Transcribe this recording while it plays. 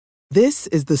This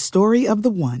is the story of the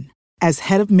one. As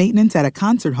head of maintenance at a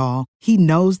concert hall, he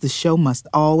knows the show must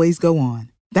always go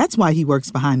on. That's why he works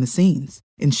behind the scenes,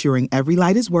 ensuring every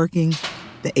light is working,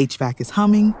 the HVAC is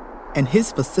humming, and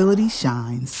his facility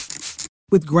shines.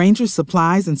 With Grainger's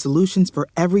supplies and solutions for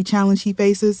every challenge he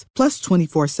faces, plus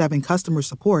 24/7 customer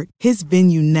support, his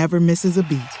venue never misses a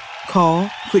beat. Call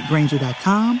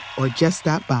quickgrainger.com or just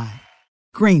stop by.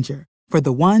 Grainger, for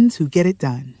the ones who get it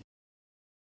done.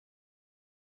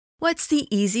 What's the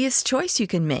easiest choice you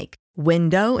can make?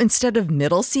 Window instead of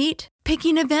middle seat?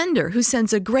 Picking a vendor who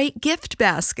sends a great gift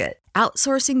basket?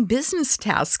 Outsourcing business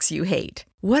tasks you hate?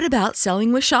 What about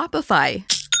selling with Shopify?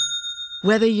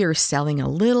 Whether you're selling a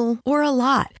little or a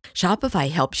lot,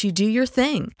 Shopify helps you do your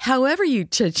thing, however you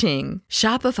cha-ching.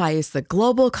 Shopify is the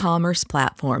global commerce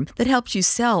platform that helps you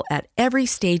sell at every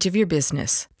stage of your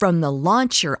business. From the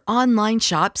launch your online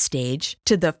shop stage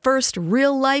to the first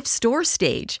real-life store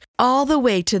stage, all the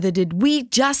way to the did we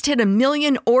just hit a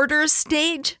million orders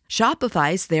stage.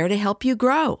 Shopify's there to help you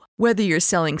grow. Whether you're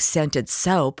selling scented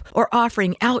soap or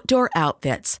offering outdoor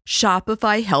outfits,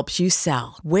 Shopify helps you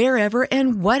sell. Wherever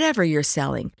and whatever you're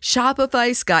selling,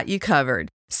 Shopify's got you covered.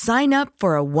 Sign up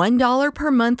for a $1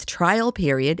 per month trial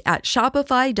period at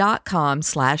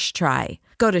shopify.com/try.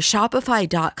 Go to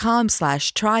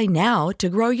shopify.com/try now to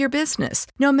grow your business,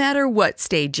 no matter what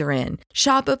stage you're in.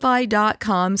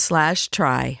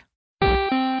 Shopify.com/try.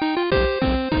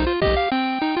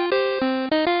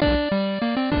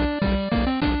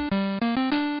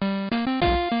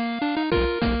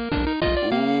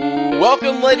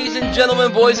 Welcome, ladies and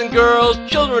gentlemen, boys and girls,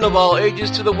 children of all ages,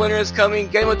 to the Winter is Coming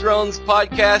Game of Thrones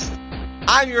podcast.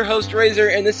 I'm your host, Razor,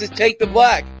 and this is Take the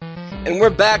Black. And we're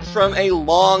back from a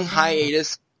long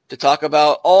hiatus to talk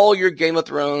about all your Game of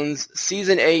Thrones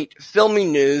Season 8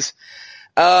 filming news.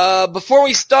 Before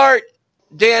we start,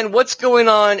 Dan, what's going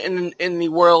on in the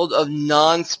world of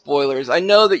non-spoilers? I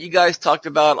know that you guys talked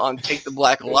about on Take the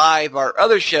Black Live, our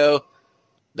other show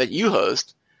that you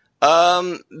host,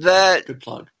 that... Good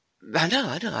plug. I know.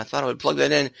 I thought I would plug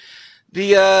that in.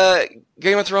 The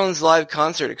Game of Thrones live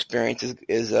concert experience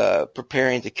is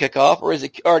preparing to kick off, or is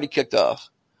it already kicked off?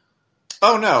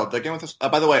 Oh, no. The Game of Thrones.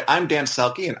 By the way, I'm Dan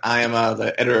Selke, and I am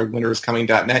the editor of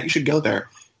winteriscoming.net. You should go there.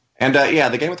 And,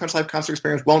 the Game of Thrones live concert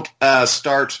experience won't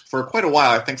start for quite a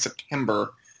while. I think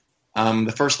September.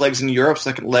 The first leg's in Europe,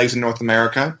 second leg's in North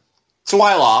America. It's a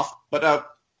while off, but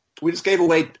we just gave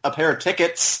away a pair of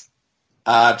tickets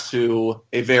to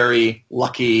a very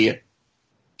lucky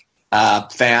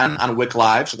fan on Wick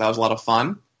Live, so that was a lot of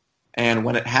fun. And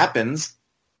when it happens,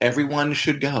 everyone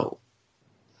should go.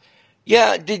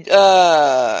 Yeah,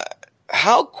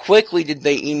 how quickly did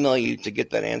they email you to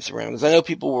get that answer in? Because I know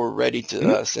people were ready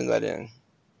to send that in.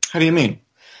 How do you mean?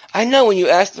 I know when you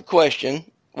asked the question,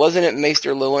 wasn't it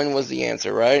Maester Luwin was the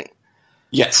answer, right?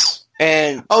 Yes.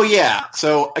 And oh, yeah.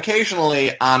 So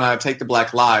occasionally on Take the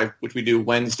Black Live, which we do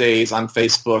Wednesdays on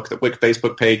Facebook, the Wick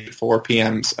Facebook page at 4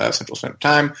 p.m. Central Standard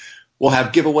Time, we'll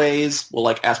have giveaways. We'll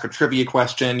ask a trivia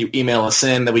question. You email us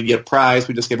in, then we get a prize.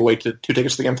 We just gave away two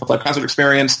tickets to the Game of Thrones live concert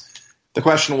experience. The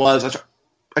question was, I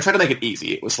tried to make it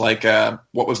easy. It was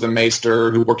what was the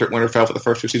Maester who worked at Winterfell for the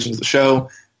first 2 seasons of the show?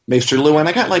 Maester Luwin.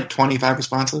 I got 25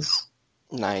 responses.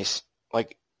 Nice.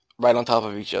 Right on top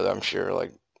of each other, I'm sure.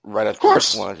 Right after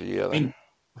one after the other. I mean,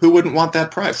 who wouldn't want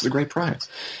that prize? It's a great prize.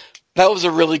 That was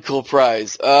a really cool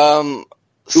prize. So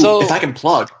if I can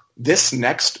plug, this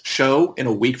next show in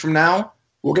a week from now,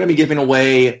 we're going to be giving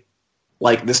away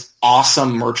this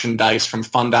awesome merchandise from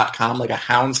fun.com, a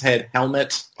Hound's Head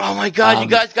helmet. Oh my god, you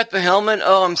guys got the helmet?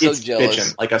 Oh, I'm so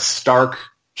jealous. Bitchin', a Stark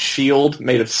shield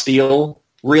made of steel.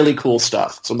 Really cool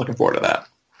stuff. So I'm looking forward to that.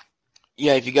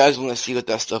 Yeah, if you guys want to see what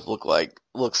that stuff looks like,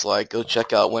 go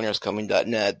check out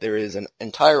winteriscoming.net. There is an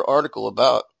entire article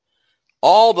about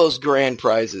all those grand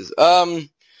prizes.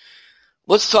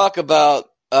 Let's talk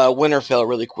about Winterfell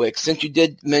really quick. Since you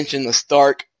did mention the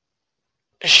Stark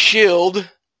shield,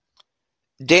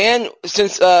 Dan,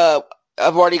 since I've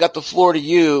already got the floor to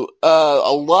you,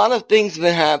 a lot of things have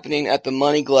been happening at the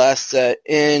Money Glass set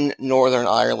in Northern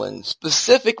Ireland,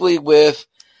 specifically with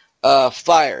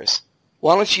fires.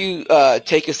 Why don't you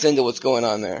take us into what's going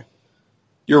on there?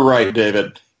 You're right,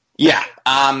 David. Yeah.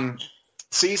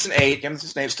 Season 8, Game of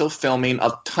Season 8 is still filming.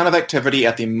 A ton of activity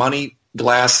at the Money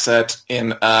Glass set in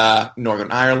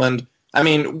Northern Ireland. I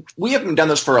mean, we haven't done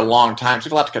this for a long time, so we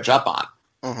have a lot to catch up on.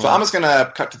 Mm-hmm. So I'm just going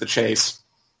to cut to the chase.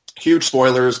 Huge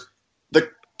spoilers. The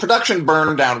production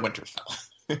burned down Winterfell.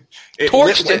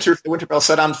 Winterfell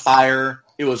set on fire.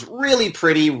 It was really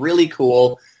pretty, really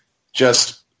cool.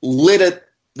 Just lit it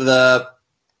the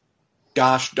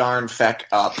gosh darn feck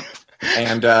up.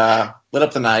 and lit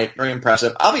up the night. Very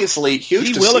impressive. Obviously, huge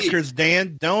Gee to Willikers, see.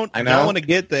 Dan, don't know. want to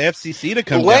get the FCC to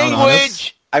come down on us.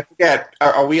 Language! I forget.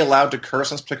 Are we allowed to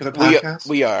curse on this particular podcast?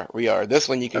 We are. This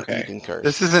one you can curse.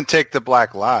 This isn't Take the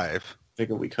Black Live.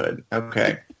 Figured we could.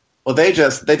 Okay. Well, they lit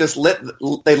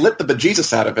the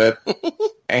bejesus out of it,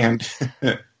 and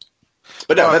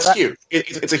but no, that's cute.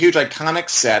 It's a huge iconic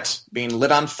set being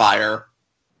lit on fire,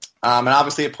 and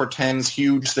obviously it portends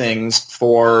huge things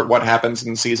for what happens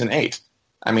in season 8.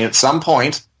 I mean, at some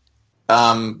point,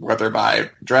 whether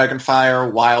by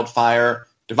dragonfire, wildfire,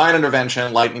 divine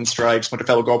intervention, lightning strikes,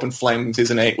 Winterfell will go up in flames in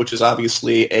season 8, which is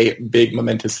obviously a big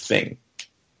momentous thing.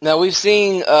 Now, we've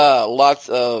seen lots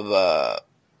of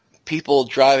people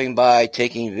driving by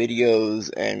taking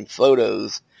videos and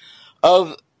photos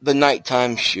of the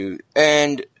nighttime shoot.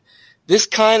 And this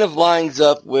kind of lines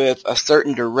up with a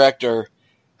certain director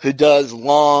who does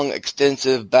long,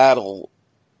 extensive battle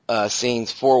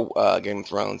scenes for Game of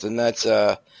Thrones, and that's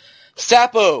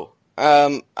Sapo.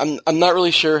 I'm not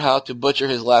really sure how to butcher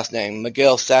his last name.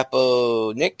 Miguel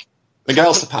Sapochnik?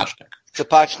 Miguel Sapochnik.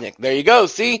 Sapochnik. There you go.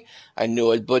 See? I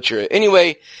knew I'd butcher it.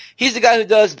 Anyway, he's the guy who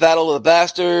does Battle of the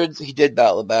Bastards. He did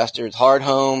Battle of the Bastards, Hard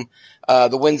Home,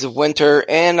 The Winds of Winter,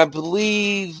 and I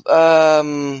believe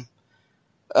Battle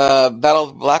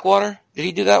of Blackwater. Did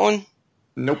he do that one?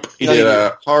 Nope. He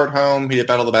did Hard Home. He did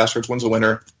Battle of the Bastards, Winds of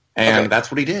Winter, and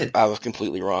that's what he did. I was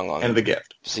completely wrong on And The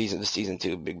Gift. Season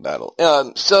 2 big battle.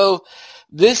 So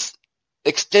this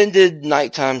extended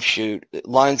nighttime shoot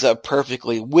lines up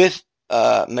perfectly with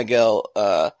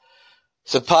Miguel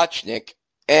Sapochnik,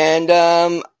 and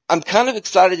I'm kind of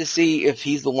excited to see if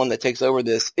he's the one that takes over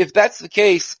this. If that's the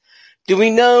case, do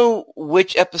we know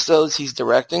which episodes he's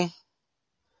directing?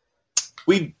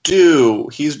 We do.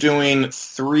 He's doing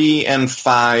 3 and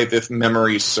 5, if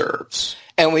memory serves.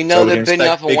 And we know that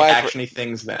Benioff and Weiss actiony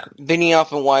things then.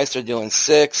 Benioff and Weiss are doing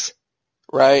 6,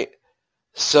 right?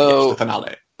 So yes, the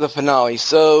finale. The finale.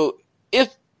 So if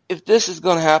this is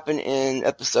going to happen in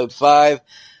episode 5,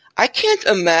 I can't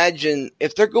imagine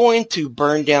if they're going to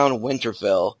burn down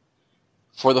Winterfell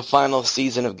for the final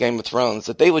season of Game of Thrones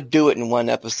that they would do it in one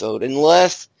episode,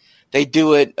 unless they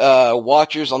do it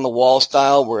Watchers on the Wall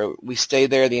style, where we stay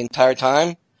there the entire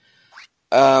time.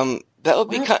 That would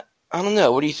be I don't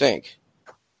know. What do you think?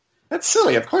 That's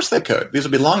silly. Of course they could. These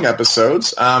would be long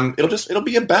episodes. It'll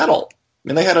be a battle. I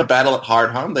mean, they had a battle at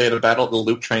Hardhome. They had a battle at the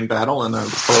Loot Train battle and the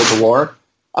Spoils of War.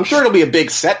 I'm sure it'll be a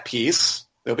big set piece.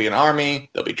 There'll be an army.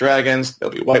 There'll be dragons.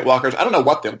 There'll be White Walkers. I don't know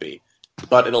what they'll be,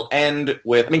 but it'll end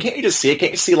with. I mean, can't you just see it?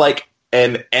 Can't you see like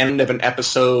an end of an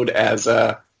episode as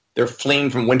they're fleeing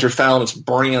from Winterfell and it's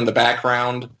burning in the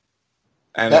background,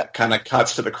 and it kind of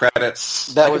cuts to the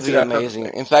credits? That would be amazing.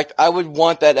 In fact, I would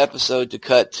want that episode to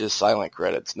cut to silent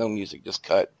credits, no music, just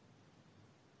cut.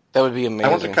 That would be amazing. I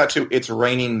want to cut to "It's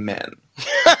Raining Men."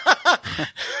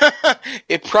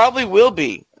 It probably will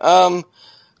be.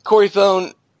 Corey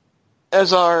Thone,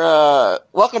 as our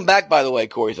welcome back, by the way,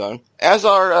 Corey Thone, as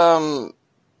our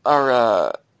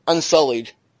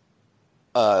Unsullied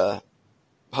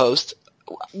host.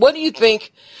 What do you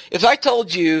think? If I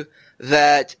told you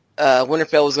that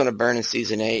Winterfell was going to burn in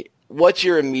season 8, what's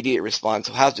your immediate response?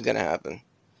 How's it going to happen?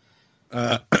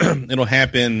 It'll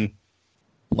happen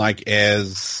like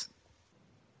as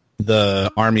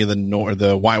the army of the North,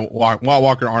 the White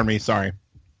Walker army,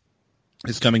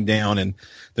 is coming down, and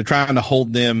they're trying to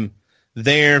hold them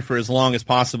there for as long as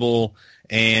possible,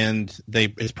 and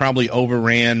it's probably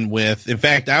overran with. In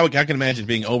fact, I can imagine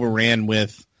being overran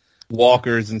with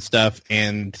walkers and stuff,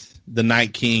 and the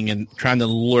Night King, and trying to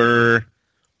lure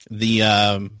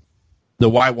the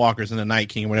White Walkers and the Night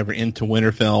King or whatever into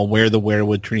Winterfell, where the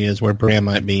weirwood tree is, where Bran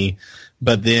might be,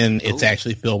 but then it's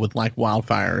actually filled with like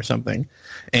wildfire or something,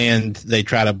 and they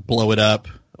try to blow it up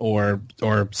or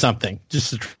something just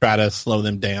to try to slow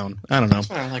them down. I don't know.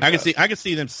 I could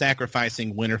see them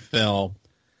sacrificing Winterfell,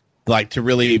 like to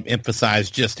really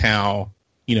emphasize just how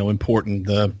important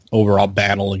the overall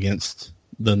battle against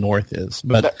the North is.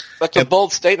 But that's a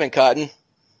bold statement, Cotton.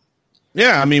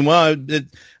 Yeah, I mean,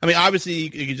 obviously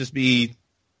it could just be,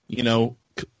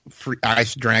 free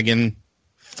ice dragon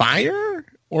fire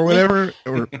or whatever.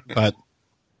 But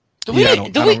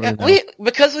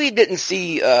because we didn't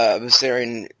see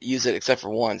Viserion use it except for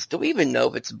once, do we even know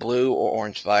if it's blue or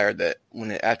orange fire that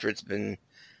after it's been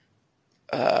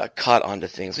caught onto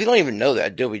things? We don't even know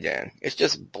that, do we, Dan? It's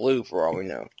just blue for all we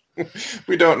know.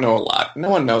 We don't know a lot. No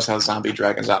one knows how zombie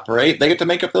dragons operate. They get to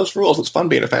make up those rules. It's fun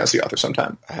being a fantasy author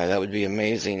sometime. That would be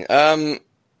amazing.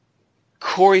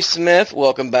 Corey Smith,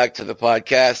 welcome back to the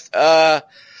podcast. I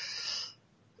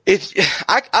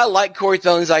like Corey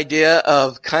Thone's idea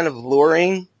of kind of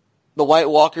luring the the White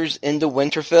Walkers into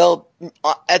Winterfell.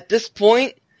 At this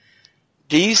point,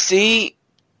 do you see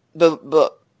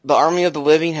the Army of the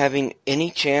Living having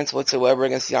any chance whatsoever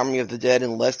against the Army of the Dead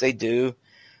unless they do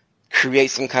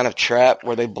create some kind of trap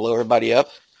where they blow everybody up?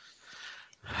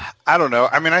 I don't know.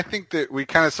 I mean, I think that we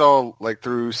kind of saw, like,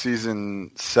 through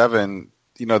season 7,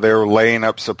 you know, they were laying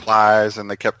up supplies, and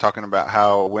they kept talking about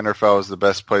how Winterfell is the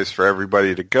best place for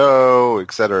everybody to go,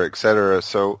 et cetera, et cetera.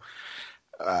 So,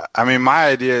 I mean, my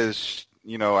idea is,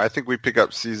 you know, I think we pick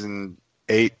up season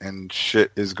 8 and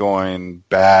shit is going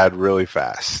bad really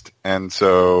fast. And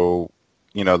so,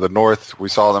 you know, the North, we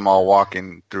saw them all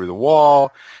walking through the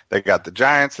wall. They got the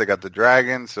giants, they got the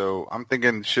dragons. So I'm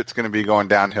thinking shit's going to be going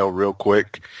downhill real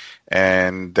quick.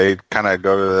 And they kind of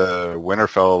go to the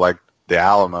Winterfell like the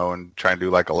Alamo and try and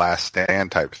do like a last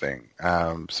stand type thing.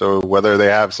 So whether they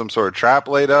have some sort of trap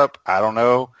laid up, I don't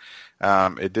know.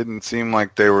 It didn't seem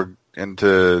like they were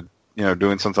into, you know,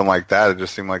 doing something like that. It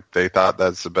just seemed like they thought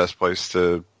that's the best place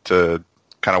to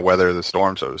kind of weather the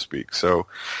storm, so to speak. So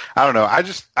I don't know.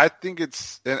 I think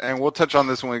it's, and we'll touch on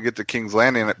this when we get to King's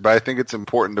Landing, but I think it's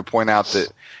important to point out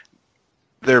that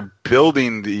they're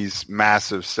building these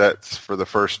massive sets for the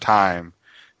first time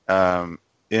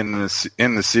in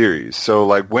the series. So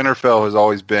like Winterfell has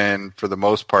always been, for the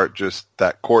most part, just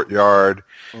that courtyard,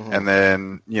 and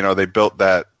then, you know, they built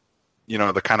that, you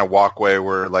know, the kind of walkway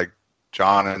where like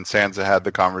Jon and Sansa had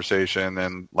the conversation,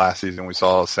 and last season we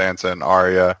saw Sansa and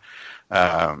Arya.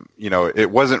 You know, it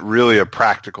wasn't really a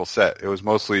practical set. It was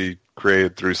mostly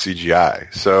created through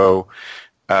CGI. So,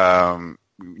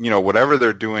 you know, whatever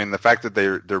they're doing, the fact that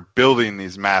they're building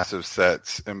these massive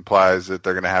sets implies that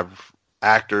they're going to have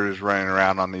actors running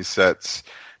around on these sets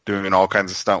doing all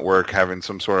kinds of stunt work, having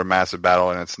some sort of massive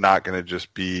battle, and it's not going to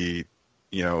just be,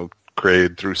 you know,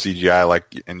 created through CGI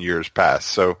like in years past.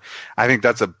 So I think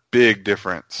that's a big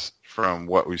difference from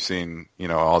what we've seen, you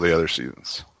know, all the other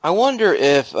seasons. I wonder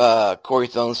if Corey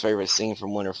Throne's favorite scene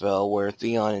from Winterfell, where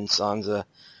Theon and Sansa,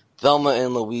 Thelma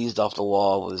and Louise off the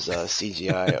wall, was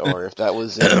CGI, or if that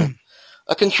was in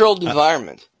a controlled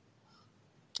environment.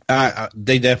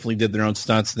 They definitely did their own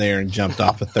stunts there and jumped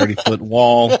off a 30-foot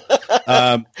wall.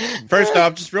 First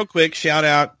off, just real quick, shout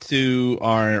out to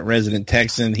our resident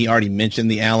Texan. He already mentioned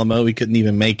the Alamo. He couldn't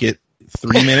even make it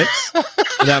 3 minutes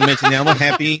without mentioning Alamo.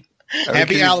 Happy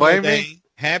Alamo Day.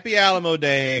 Happy Alamo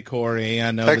Day, Corey.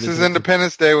 I know Texas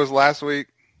Independence Day was last week.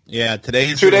 Yeah,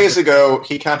 today. 2 days ago,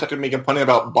 he contacted me complaining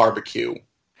about barbecue.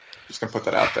 Just gonna put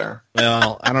that out there.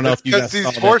 Well, I don't know if you guys these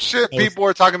horseshit people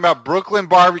are talking about Brooklyn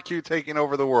barbecue taking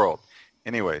over the world.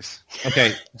 Anyways.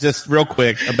 Okay, just real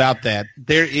quick about that.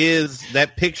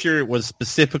 That picture was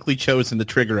specifically chosen to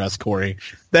trigger us, Corey.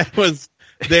 That was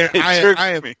there.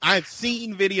 I've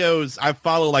seen videos. I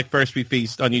follow like First We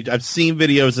Feast on YouTube. I've seen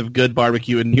videos of good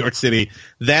barbecue in New York City.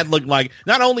 That looked like,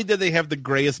 not only did they have the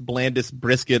grayest, blandest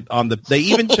brisket they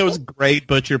even chose gray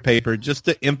butcher paper just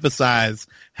to emphasize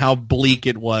how bleak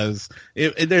it was.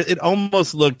 It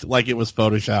almost looked like it was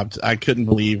photoshopped. I couldn't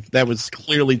believe that was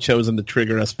clearly chosen to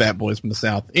trigger us fat boys from the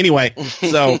South. Anyway,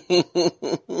 so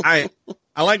I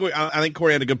think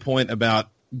Corey had a good point about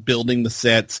building the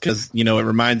sets, because, you know, it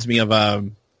reminds me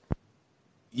of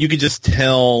you could just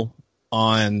tell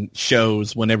on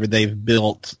shows whenever they've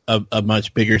built a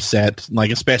much bigger set, like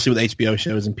especially with HBO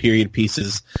shows and period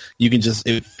pieces,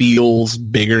 it feels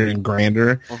bigger and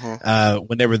grander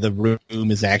whenever the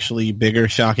room is actually bigger.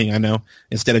 Shocking, I know,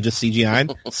 instead of just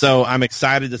CGI. So I'm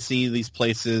excited to see these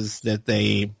places that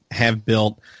they have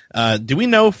built. Do we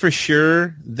know for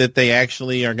sure that they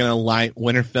actually are going to light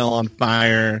Winterfell on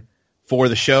fire for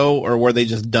the show, or were they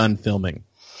just done filming?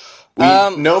 We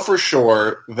know for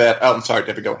sure that... Oh, I'm sorry,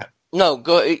 David, go ahead. No,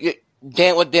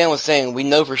 Dan, what Dan was saying, we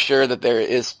know for sure that there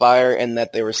is fire and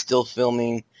that they were still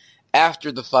filming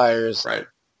after the fires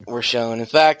were shown. In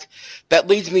fact, that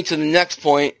leads me to the next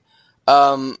point.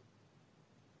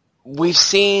 We've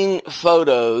seen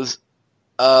photos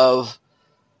of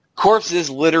corpses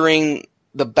littering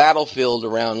the battlefield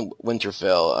around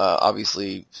Winterfell.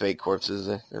 Obviously, fake corpses.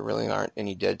 There really aren't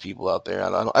any dead people out there.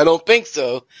 I don't think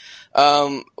so.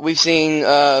 We've seen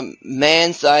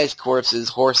man-sized corpses,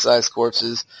 horse-sized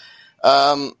corpses.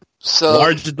 So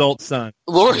large adult son.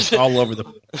 All over the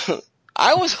place.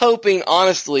 I was hoping,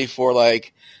 honestly, for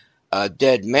like a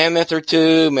dead mammoth or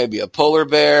two, maybe a polar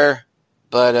bear,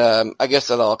 but I guess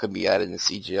that all could be added in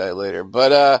CGI later.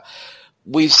 But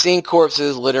we've seen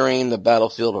corpses littering the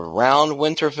battlefield around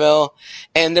Winterfell,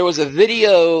 and there was a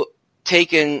video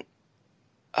taken.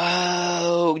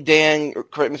 Oh, Dan,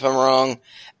 correct me if I'm wrong.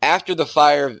 After the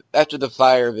fire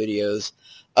videos,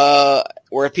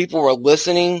 where people were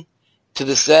listening to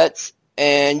the sets,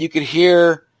 and you could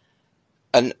hear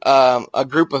a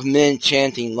group of men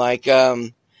chanting like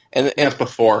and That's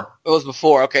before. it was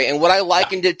before, okay. And what I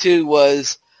likened it to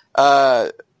was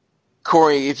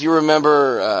Corey, if you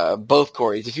remember both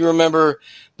Corys, if you remember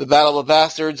the Battle of the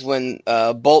Bastards when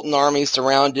Bolton army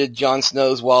surrounded Jon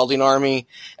Snow's Wilding army,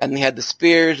 and they had the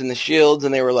spears and the shields,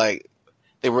 and they were like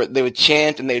they would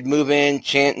chant and they'd move in,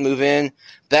 chant, move in.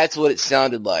 That's what it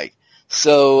sounded like.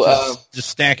 So just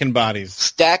stacking bodies.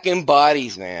 Stacking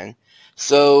bodies, man.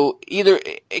 So either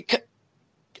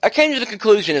I came to the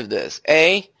conclusion of this: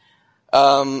 A,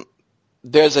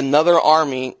 there's another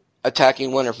army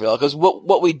attacking Winterfell, because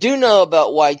what we do know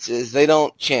about Whites is they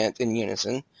don't chant in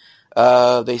unison.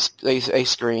 They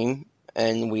scream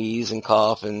and wheeze and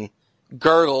cough and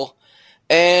gurgle,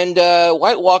 and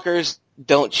White Walkers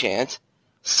don't chant.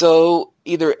 So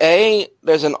either A,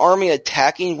 there's an army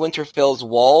attacking Winterfell's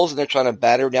walls and they're trying to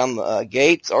batter down the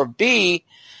gates, or B,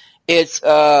 it's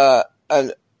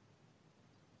an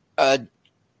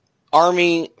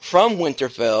army from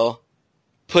Winterfell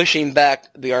pushing back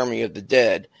the army of the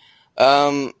dead.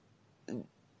 Dan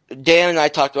and I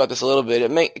talked about this a little bit.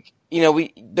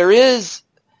 There is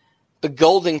the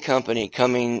Golden Company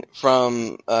coming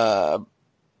from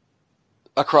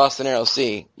across the Narrow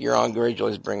Sea. Euron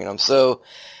Greyjoy is bringing them. So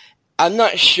I'm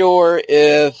not sure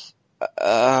if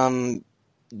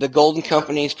the Golden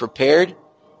Company is prepared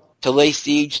to lay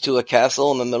siege to a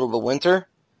castle in the middle of the winter,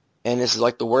 and this is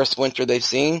like the worst winter they've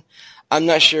seen. I'm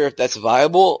not sure if that's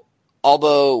viable,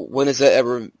 although when has that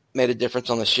ever made a difference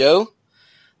on the show?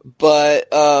 But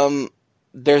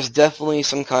there's definitely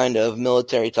some kind of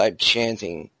military-type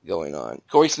chanting going on.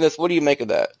 Corey Smith, what do you make of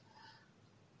that?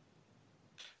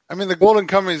 I mean, the Golden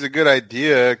Company is a good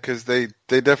idea because they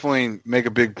definitely make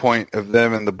a big point of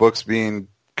them in the books being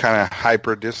kind of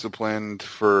hyper-disciplined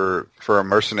for a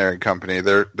mercenary company.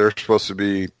 They're supposed to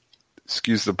be,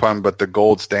 excuse the pun, but the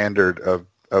gold standard of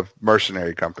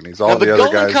mercenary companies. The other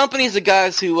Golden guys, Company is the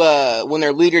guys who, when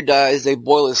their leader dies, they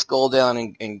boil his skull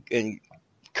down and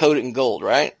coat it in gold,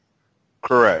 right?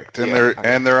 Correct. And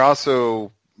Yeah. they're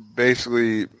also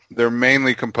basically, they're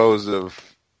mainly composed of,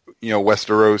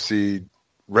 Westerosi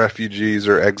refugees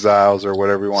or exiles or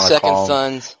whatever you want to call them.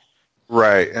 Second Sons.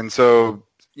 Right. And so,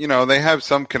 they have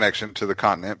some connection to the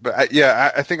continent. But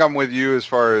I think I'm with you as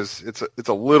far as it's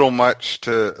a little much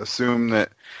to assume that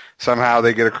somehow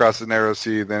they get across the Narrow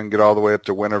Sea, then get all the way up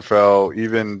to Winterfell,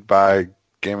 even by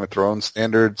Game of Thrones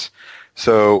standards.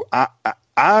 So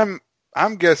I'm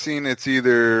guessing it's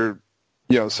either,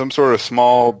 some sort of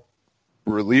small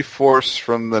relief force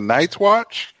from the Night's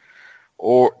Watch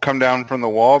or come down from the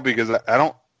wall, because I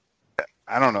don't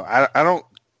know. I don't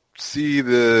see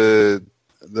the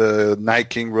Night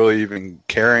King really even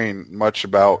caring much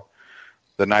about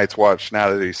the Night's Watch now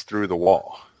that he's through the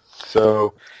wall.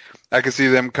 So I could see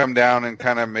them come down and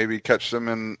kind of maybe catch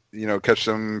them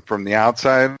from the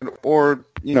outside, or,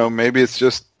 maybe it's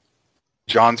just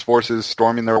Jon's forces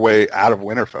storming their way out of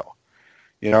Winterfell.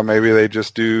 Maybe they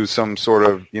just do some sort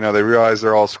of, they realize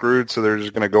they're all screwed, so they're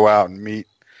just going to go out and meet,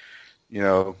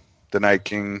 the Night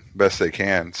King best they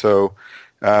can. So,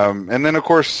 and then of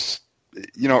course,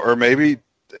 or maybe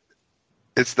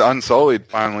it's the Unsullied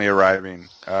finally arriving.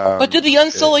 But did the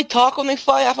Unsullied talk when they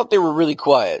fight? I thought they were really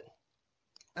quiet.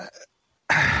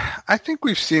 I think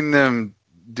we've seen them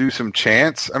do some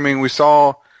chants. I mean, we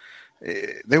saw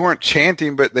they weren't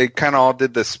chanting, but they kind of all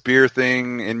did the spear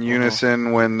thing in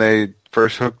unison when they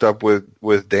first hooked up with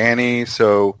Dany.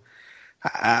 So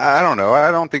I don't know. I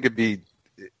don't think it'd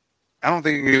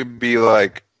be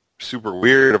like super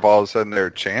weird if all of a sudden they're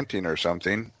chanting or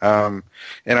something. And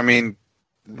I mean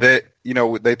that,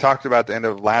 they talked about the end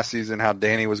of last season how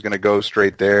Dany was going to go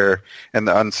straight there and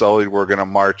the Unsullied were going to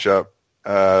march up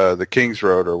the King's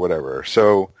Road or whatever.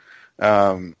 So,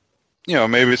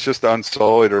 maybe it's just the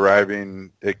Unsullied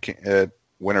arriving at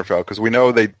Winterfell, because we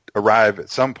know they arrive at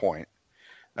some point,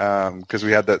 because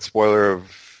we had that spoiler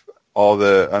of all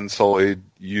the Unsullied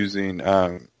using,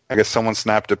 I guess someone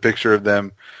snapped a picture of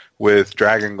them with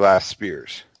dragonglass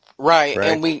spears.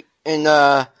 Right?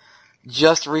 And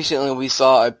just recently we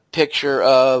saw a picture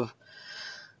of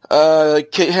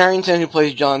Kit Harington, who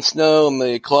plays Jon Snow,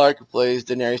 Emilia Clarke, who plays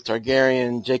Daenerys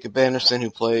Targaryen, Jacob Anderson, who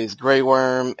plays Grey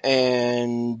Worm,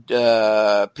 and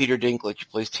Peter Dinklage, who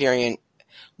plays Tyrion,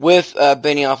 with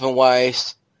Benioff and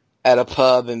Weiss at a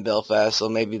pub in Belfast. So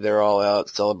maybe they're all out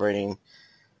celebrating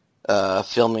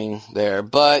filming there.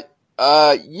 But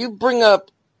you bring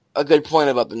up a good point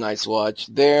about the Night's Watch.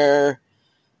 There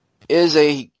is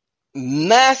a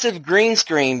massive green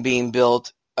screen being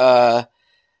built at,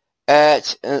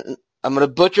 I'm going to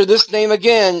butcher this name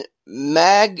again,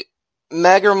 Magremorn,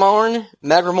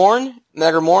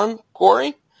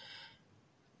 Corey?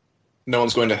 no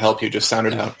one's going to help you. Just sound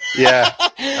it out. Yeah,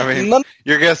 I mean,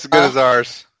 your guess is as good as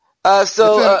ours.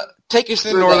 Take us It's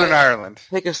in through Northern Ireland.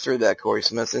 Take us through that, Corey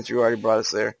Smith, since you already brought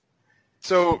us there.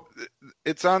 So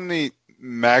it's on the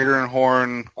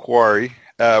Maggiorhorn Quarry,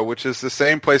 which is the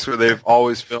same place where they've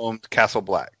always filmed Castle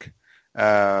Black.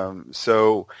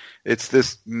 So it's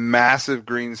this massive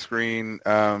green screen.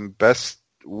 Best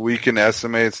we can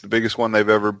estimate, it's the biggest one they've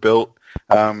ever built.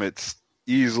 It's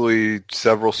easily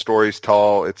several stories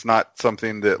tall. It's not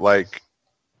something that like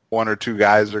one or two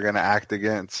guys are going to act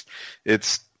against.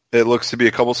 It looks to be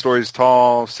a couple stories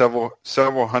tall,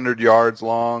 several hundred yards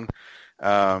long,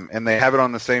 and they have it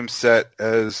on the same set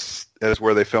as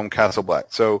where they filmed Castle Black.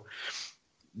 So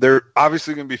they're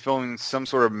obviously going to be filming some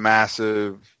sort of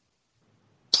massive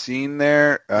scene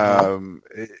there.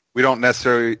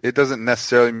 It doesn't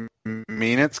necessarily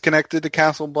mean it's connected to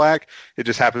Castle Black. It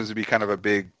just happens to be kind of a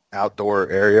big outdoor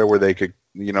area where they could,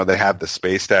 they have the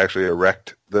space to actually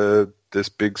erect this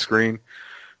big screen.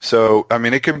 So, I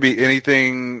mean, it could be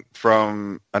anything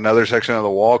from another section of the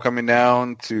wall coming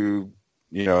down to,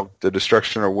 the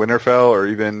destruction of Winterfell, or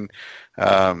even,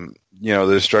 the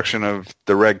destruction of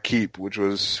the Red Keep, which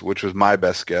was my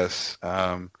best guess.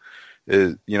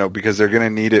 Because they're going to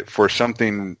need it for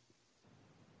something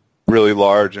really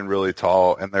large and really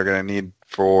tall, and they're going to need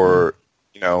for,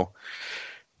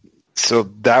 so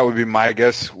that would be my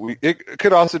guess. It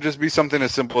could also just be something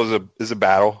as simple as a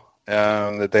battle,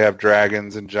 that they have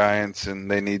dragons and giants, and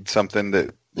they need something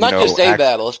that, not just a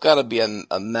battle. It's got to be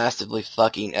a massively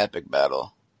fucking epic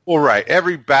battle. Well, right.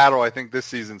 Every battle, I think this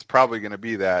season's probably going to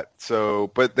be that.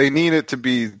 So, but they need it to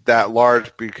be that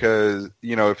large because,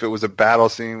 if it was a battle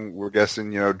scene, we're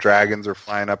guessing, dragons are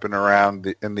flying up and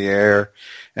around in the air,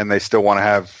 and they still want to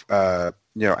have,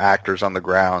 actors on the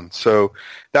ground. So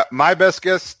that my best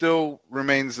guess still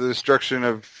remains the destruction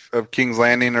of King's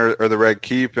Landing or the Red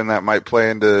Keep, and that might play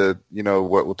into,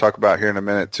 what we'll talk about here in a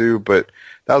minute too. But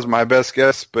that was my best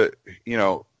guess. But,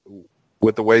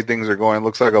 with the way things are going, it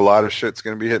looks like a lot of shit's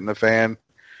going to be hitting the fan.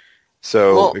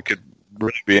 So it could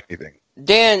really be anything.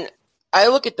 Dan, I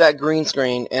look at that green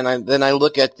screen, and then I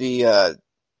look at the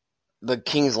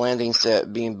King's Landing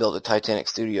set being built at Titanic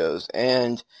Studios,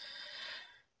 and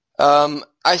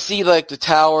I see like the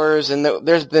towers, and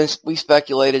we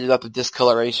speculated about the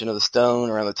discoloration of the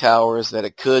stone around the towers, that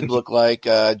it could look like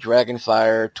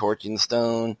Dragonfire torching the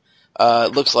stone.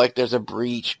 It looks like there's a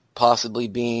breach possibly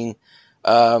being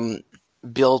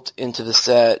built into the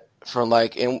set from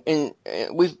like, and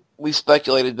we've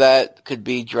speculated that could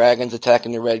be dragons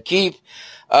attacking the Red Keep.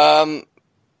 Maybe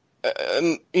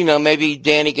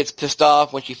Dany gets pissed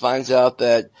off when she finds out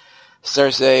that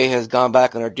Cersei has gone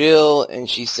back on her deal, and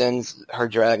she sends her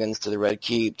dragons to the Red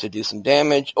Keep to do some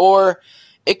damage. Or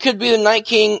it could be the Night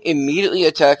King immediately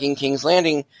attacking King's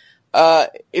Landing.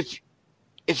 If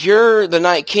you're the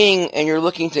Night King and you're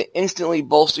looking to instantly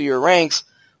bolster your ranks,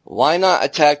 why not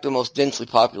attack the most densely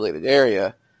populated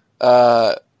area?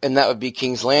 And that would be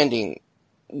King's Landing.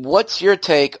 What's your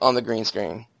take on the green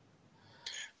screen?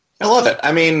 I love it.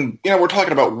 I mean, we're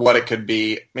talking about what it could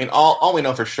be. I mean, all we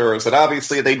know for sure is that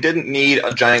obviously they didn't need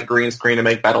a giant green screen to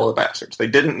make Battle of the Bastards. They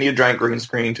didn't need a giant green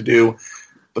screen to do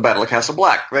the Battle of Castle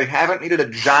Black. They haven't needed a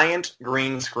giant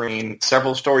green screen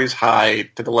several stories high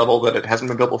to the level that it hasn't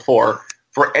been built before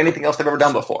for anything else they've ever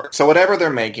done before. So whatever they're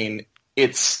making,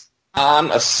 it's on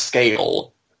a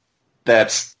scale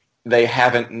that they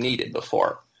haven't needed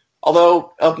before.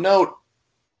 Although, of note,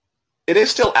 it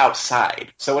is still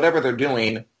outside. So whatever they're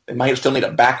doing, they might still need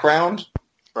a background,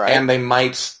 right? And they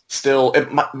might still,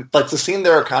 like the scene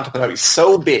they're contemplating might be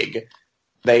so big,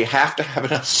 they have to have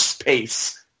enough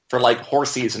space for like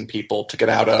horses and people to get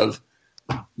out of.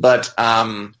 But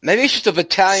maybe it's just a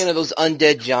battalion of those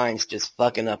undead giants just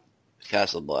fucking up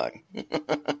Castle Black.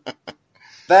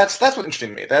 That's what's interesting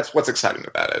to me. That's what's exciting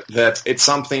about it. That it's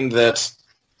something that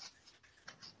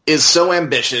is so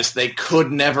ambitious they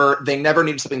never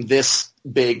needed something this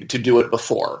big to do it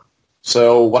before.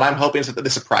 So what I'm hoping is that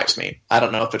this surprised me. I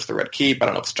don't know if it's the Red Keep. I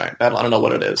don't know if it's a giant battle. I don't know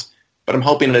what it is. But I'm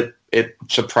hoping that it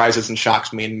surprises and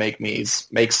shocks me and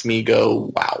makes me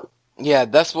go, wow. Yeah,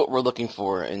 that's what we're looking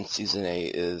for in Season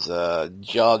 8 is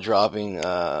jaw-dropping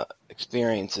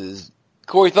experiences.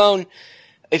 Corey Thone,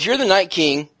 if you're the Night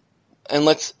King, and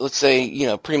let's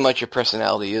say, pretty much your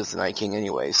personality is the Night King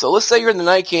anyway. So let's say you're the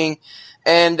Night King,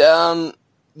 and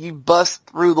you bust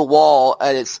through the wall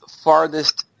at its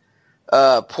farthest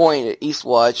point at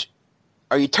Eastwatch.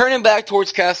 Are you turning back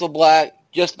towards Castle Black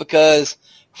just because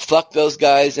fuck those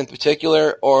guys in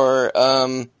particular, or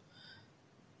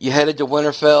you headed to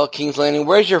Winterfell, King's Landing?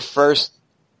 Where's your first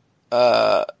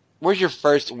real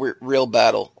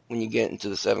battle when you get into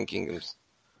the Seven Kingdoms?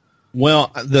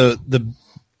 Well, the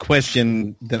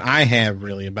question that I have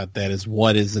really about that is,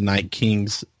 what is the Night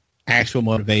King's actual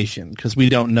motivation? Because we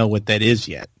don't know what that is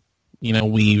yet. You know,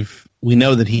 we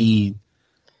know that he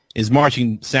is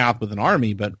marching south with an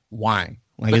army, but why?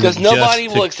 Like, because nobody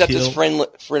will accept kill? his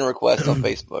friend request on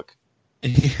Facebook.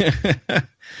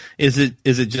 Is it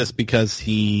just because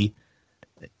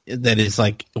that is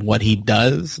like what he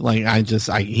does? Like,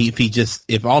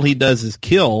 if all he does is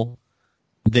kill,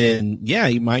 then yeah,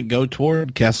 he might go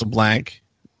toward Castle Black.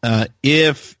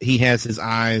 If he has his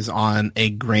eyes on a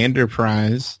grander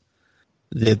prize,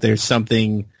 that there's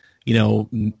something, you know,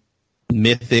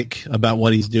 mythic about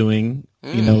what he's doing,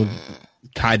 you know,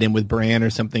 tied in with Bran or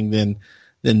something, then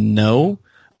no.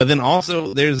 But then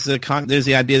also there's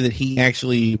the idea that he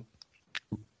actually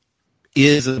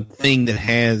is a thing that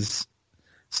has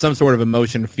some sort of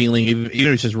emotion or feeling, even if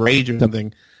it's just rage or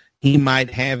something. He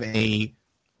might have a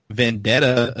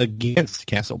vendetta against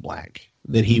Castle Black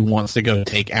that he wants to go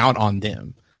take out on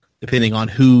them, depending on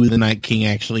who the Night King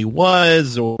actually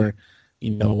was, or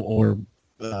you know, or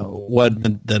what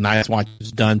the Night's Watch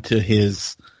has done to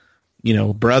his, you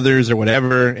know, brothers or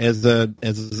whatever as a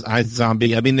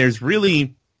zombie. I mean, there's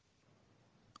really,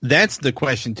 that's the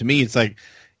question to me. It's like,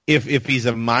 if he's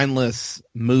a mindless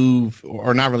move,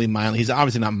 or not really mindless, he's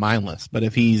obviously not mindless, but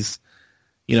if he's,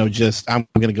 you know, just, I'm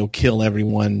going to go kill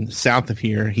everyone south of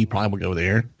here, he probably will go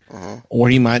there. Or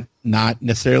he might not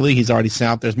necessarily. He's already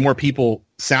south. There's more people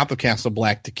south of Castle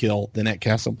Black to kill than at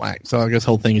Castle Black. So I guess the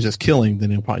whole thing is just killing,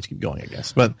 then he'll probably keep going, I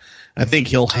guess. But I think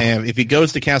he'll have, if he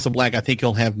goes to Castle Black, I think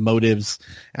he'll have motives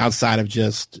outside of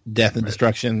just death and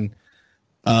destruction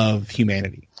of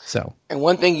humanity. So, and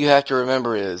one thing you have to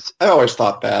remember is, I always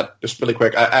thought that, just really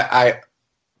quick, I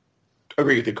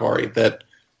agree with you, Corey, that,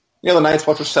 you know, the Night's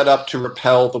Watch was set up to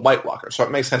repel the White Walkers. So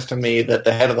it makes sense to me that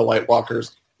the head of the White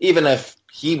Walkers, even if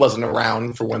he wasn't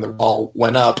around for when the wall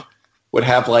went up, would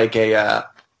have like an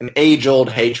age-old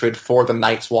hatred for the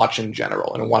Night's Watch in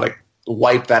general and want to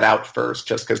wipe that out first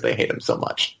just because they hate him so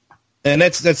much. And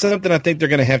that's something I think they're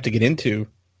going to have to get into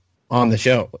on the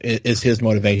show, is his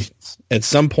motivations. At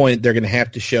some point, they're going to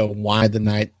have to show why the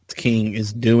Night King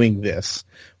is doing this.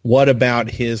 What about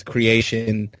his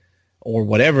creation or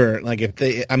whatever? Like, if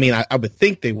they, I mean, I would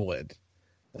think they would.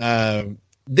 Then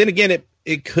again,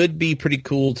 it could be pretty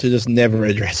cool to just never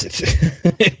address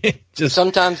it. Just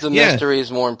sometimes the mystery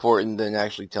is more important than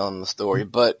actually telling the story.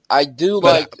 But I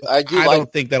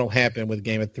don't think that'll happen with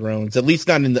Game of Thrones. At least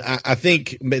not in the. I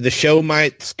think the show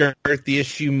might skirt the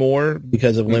issue more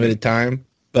because of limited time,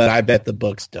 but I bet the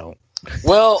books don't.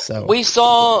 Well, So. we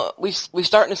starting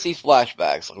to see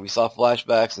flashbacks. Like, we saw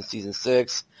flashbacks in season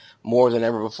 6 more than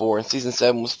ever before, and season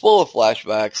 7 was full of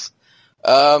flashbacks.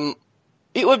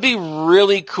 It would be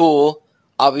really cool.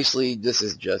 Obviously, this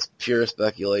is just pure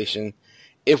speculation.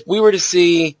 If we were to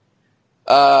see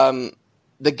the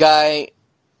guy,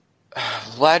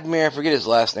 Vladimir, I forget his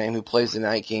last name, who plays the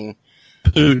Night King.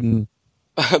 Putin,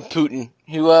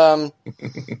 who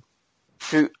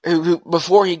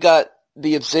before he got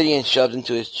the obsidian shoved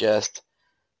into his chest,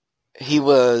 he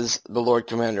was the Lord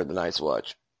Commander of the Night's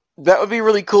Watch. That would be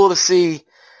really cool to see.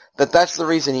 That's the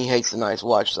reason he hates the Night's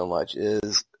Watch so much,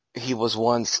 is he was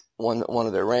once one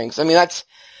of their ranks. I mean, that's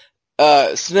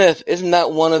Smith. Isn't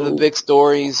that one of the big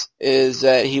stories? Is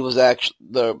that he was actually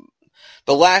the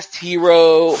last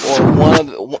hero, or one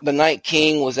of the Night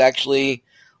King was actually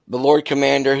the Lord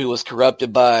Commander who was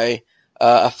corrupted by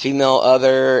a female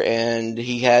other, and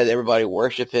he had everybody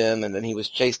worship him, and then he was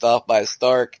chased off by a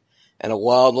Stark and a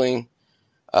Wildling.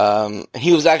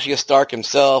 He was actually a Stark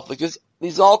himself. Because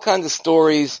these all kinds of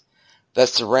stories that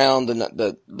surround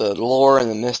the lore and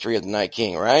the mystery of the Night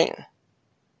King, right?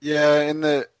 Yeah, in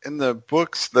the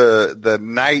books, the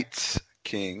Night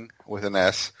King with an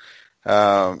S,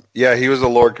 he was a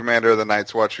Lord Commander of the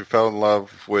Night's Watch who fell in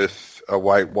love with a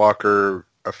White Walker,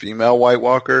 a female White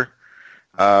Walker,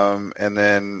 and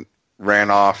then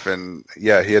ran off, and he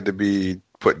had to be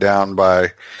put down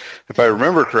by, if I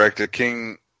remember correct, a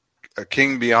king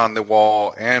beyond the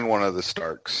wall and one of the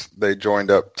Starks. They joined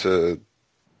up to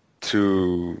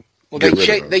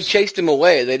they chased him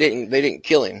away. They didn't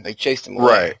kill him. They chased him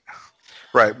away.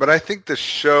 Right. But I think the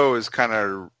show is kind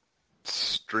of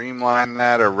streamlined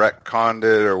that, or retconned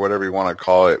it, or whatever you want to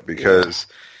call it, because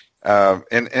and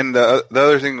the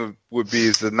other thing would be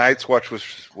is the Night's Watch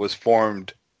was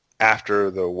formed after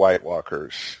the White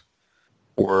Walkers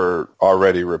were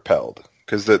already repelled,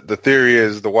 because the theory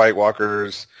is the White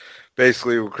Walkers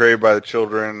basically were created by the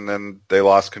children, and they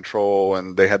lost control,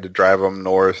 and they had to drive them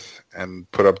north and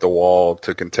put up the wall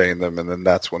to contain them, and then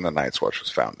that's when the Night's Watch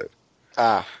was founded.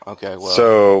 Ah, okay. Well,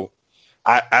 so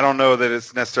I don't know that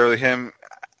it's necessarily him.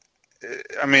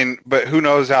 I mean, but who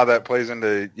knows how that plays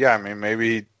into? Yeah, I mean,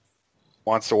 maybe he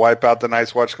wants to wipe out the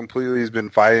Night's Watch completely. He's been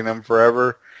fighting them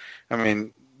forever. I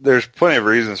mean, there's plenty of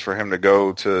reasons for him to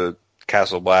go to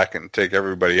Castle Black and take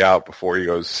everybody out before he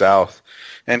goes south.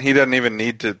 And he doesn't even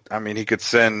need to. I mean, he could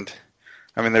send.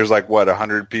 I mean, there's like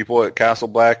 100 people at Castle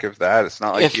Black, if that. It's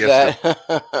not like If he has that.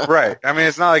 to. Right. I mean,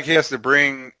 it's not like he has to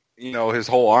bring his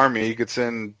whole army. He could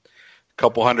send a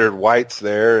couple hundred whites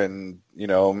there and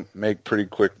make pretty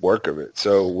quick work of it.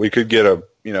 So we could get a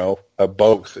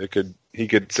both. He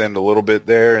could send a little bit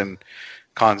there and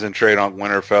concentrate on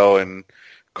Winterfell and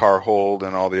Carhold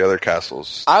and all the other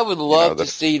castles. I would love to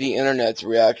see the internet's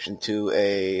reaction to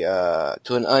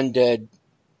an undead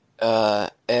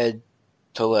Ed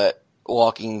Tollett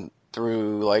walking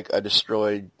through like a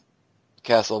destroyed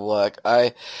Castle Black.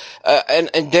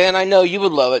 And Dan, I know you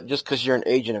would love it just because you're an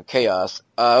agent of chaos.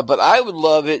 But I would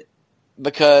love it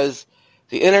because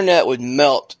the internet would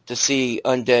melt to see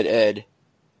Undead Ed.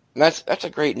 And that's a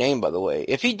great name, by the way.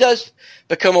 If he does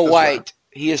become a white,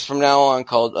 he is from now on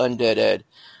called Undead Ed.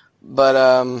 But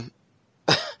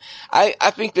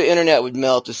I think the internet would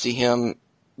melt to see him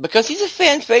because he's a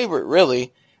fan favorite,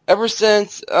 really. Ever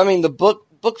since, I mean, the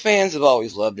book fans have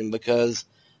always loved him because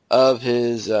of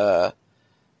his the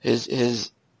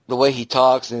way he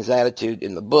talks and his attitude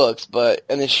in the books. But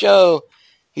in the show,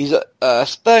 he's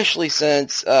especially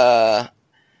since I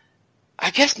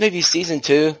guess maybe season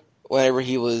 2, whenever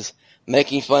he was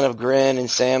making fun of Grin and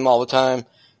Sam all the time,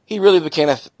 he really became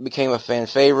a fan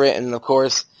favorite. And of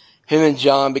course, him and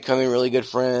John becoming really good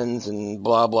friends and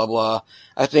blah blah blah.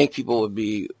 I think people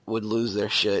would lose their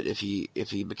shit if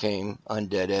he became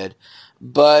Undead Ed.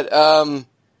 But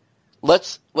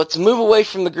let's move away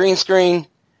from the green screen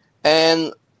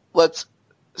and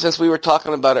since we were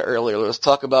talking about it earlier, let's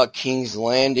talk about King's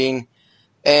Landing.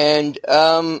 And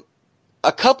a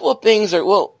couple of things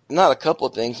not a couple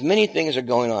of things, many things are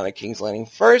going on at King's Landing.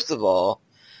 First of all,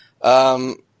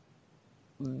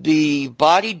 the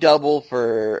body double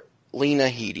for Lena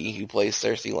Headey, who plays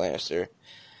Cersei Lannister,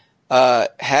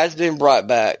 has been brought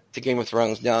back to Game of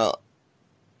Thrones. Now,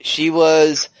 she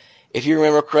was, if you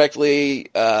remember correctly,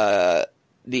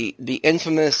 the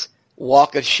infamous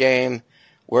Walk of Shame,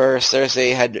 where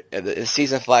Cersei had the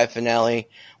season 5 finale,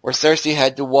 where Cersei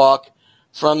had to walk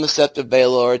from the Sept of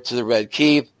Baelor to the Red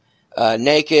Keep,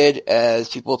 naked, as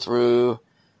people threw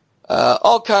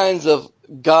all kinds of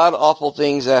god-awful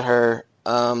things at her.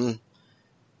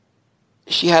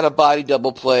 She had a body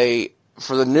double play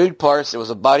for the nude parts. It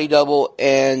was a body double,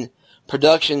 and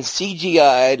production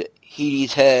CGI'd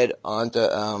Headey's head onto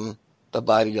the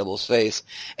body double's face.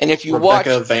 And if you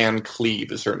Rebecca Van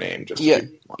Cleve is her name.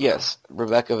 Yes,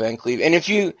 Rebecca Van Cleve. And if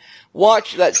you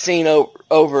watch that scene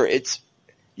over,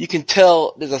 you can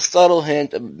tell there's a subtle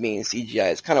hint of being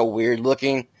CGI. It's kind of weird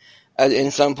looking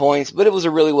in some points, but it was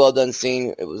a really well done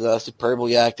scene. It was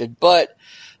superbly acted. But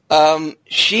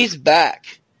she's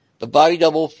back. The body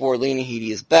double for Lena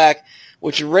Headey is back,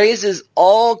 which raises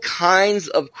all kinds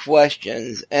of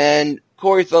questions. And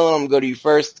Corey Thelen, I'm going to go to you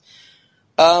first.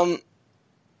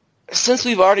 Since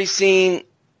we've already seen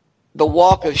the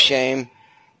Walk of Shame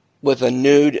with a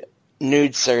nude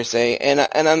Cersei, and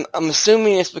I'm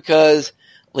assuming it's because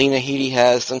Lena Headey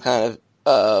has some kind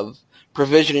of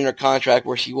provision in her contract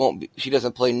where she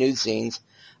doesn't play nude scenes,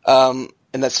 and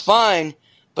that's fine.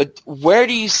 But where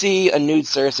do you see a nude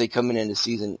Cersei coming into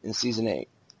season 8?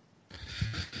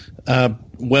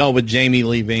 Well, with Jaime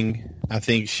leaving, I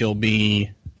think she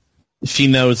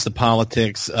knows the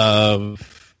politics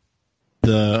of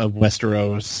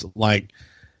Westeros. Like,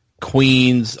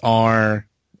 queens are,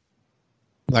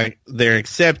 like, they're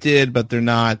accepted, but they're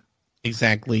not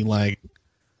exactly like,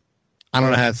 I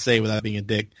don't know how to say it without being a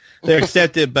dick. They're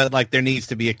accepted, but like there needs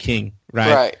to be a king,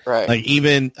 right? Right. Like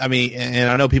even, I mean, and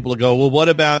I know people will go, well, what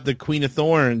about the Queen of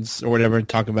Thorns or whatever, and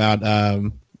talk about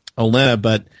Olenna,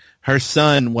 but her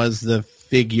son was the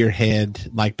figurehead,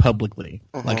 like publicly.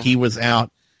 Uh-huh. Like he was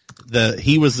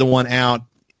the one out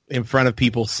in front of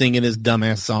people singing his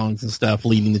dumbass songs and stuff,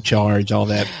 leading the charge, all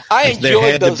that. I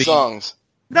enjoyed those songs.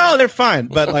 No, they're fine,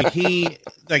 but like he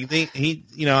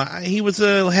was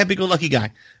a happy-go-lucky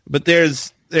guy. But there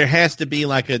has to be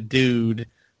like a dude,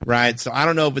 right? So I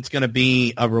don't know if it's going to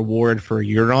be a reward for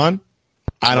Euron.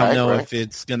 I don't know if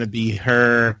it's going to be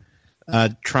her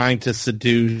trying to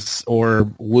seduce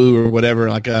or woo or whatever,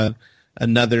 like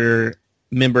another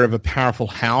member of a powerful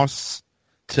house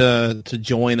to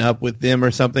join up with them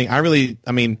or something. I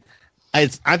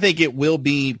think it will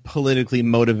be politically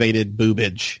motivated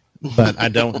boobage. But I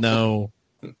don't know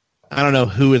I don't know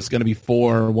who it's going to be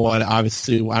for or what.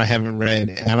 Obviously, I haven't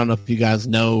read. I don't know if you guys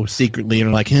know secretly and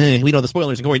are like, hey, we know the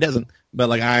spoilers and Corey doesn't. But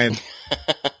like I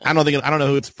don't know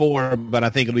who it's for, but I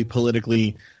think it'll be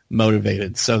politically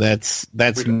motivated. So that's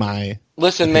my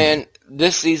Listen, man,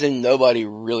 this season nobody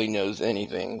really knows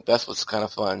anything. That's what's kind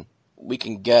of fun. We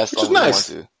can guess all we want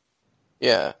to.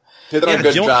 Yeah. They've done a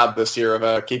good job this year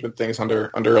of keeping things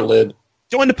under a lid.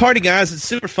 Join the party, guys. It's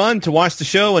super fun to watch the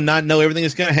show and not know everything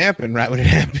that's going to happen right when it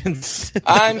happens.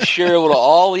 I'm sure it will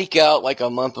all leak out like a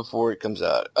month before it comes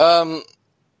out.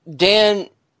 Dan,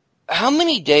 how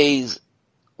many days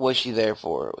was she there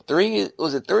for? 3?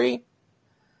 Was it 3?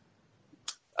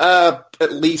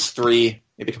 At least 3,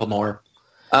 maybe a couple more.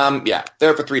 Yeah,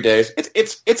 there for 3 days.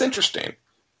 It's interesting.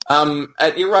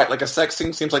 You're right. Like a sex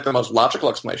scene seems like the most logical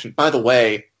explanation. By the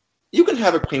way, you can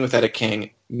have a queen without a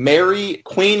king. Mary,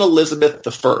 Queen Elizabeth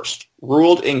I,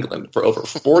 ruled England for over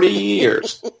 40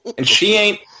 years, and she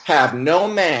ain't have no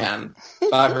man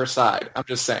by her side. I'm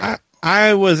just saying.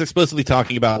 I was explicitly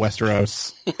talking about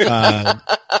Westeros.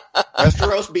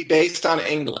 Westeros be based on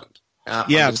England.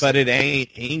 Yeah, but it ain't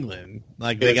England.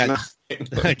 Like they got,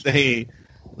 I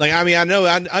mean,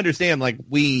 I understand. Like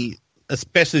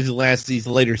especially these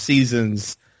later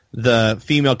seasons, the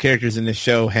female characters in this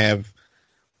show have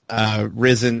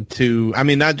risen to. I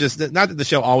mean, not that the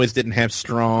show always didn't have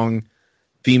strong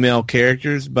female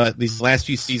characters, but these last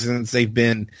few seasons they've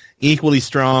been equally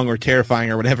strong or terrifying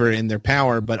or whatever in their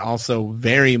power, but also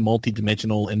very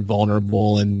multidimensional and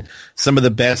vulnerable, and some of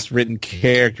the best written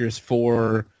characters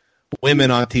for women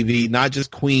on TV, not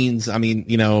just queens. I mean,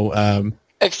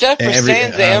 except for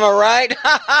Sansa, am I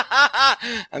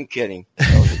right? I'm kidding.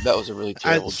 That was a really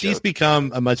terrible joke. She's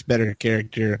become a much better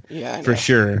character, for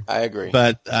sure. I agree.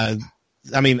 But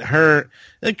I mean,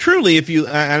 truly,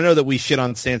 I know that we shit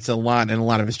on Sansa a lot, and a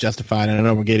lot of it's justified, and I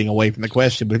know we're getting away from the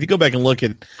question, but if you go back and look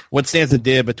at what Sansa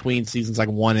did between seasons like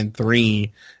 1 and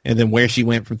 3, and then where she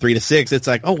went from 3 to 6, it's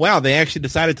like, oh wow, they actually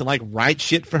decided to like write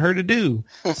shit for her to do.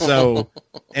 So,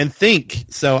 and think.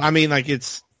 So, I mean, like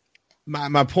it's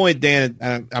my point,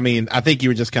 Dan. I mean, I think you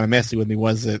were just kind of messy with me.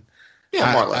 Was it?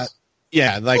 Yeah, more or less.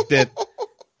 Yeah, like that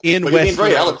in Westeros. Westeros.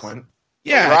 Very eloquent.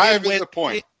 Yeah, Arrive is the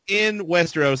point. In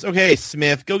Westeros, okay,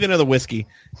 Smith, go get another whiskey.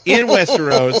 In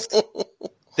Westeros,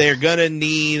 they're gonna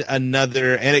need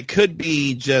another, and it could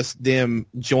be just them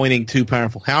joining two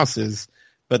powerful houses,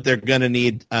 but they're gonna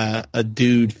need a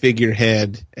dude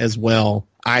figurehead as well,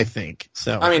 I think.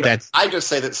 So I mean, I just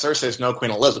say that Cersei is no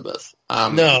Queen Elizabeth.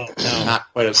 No,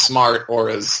 not quite as smart or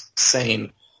as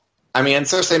sane. I mean, and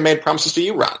Cersei made promises to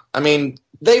Euron. I mean,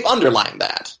 they've underlined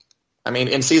that. I mean,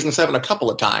 in season 7, a couple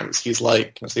of times, he's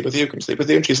like, can I sleep with you? Can I sleep with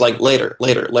you? And she's like, later.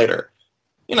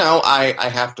 You know, I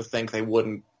have to think they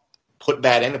wouldn't put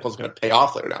that in if it was going to pay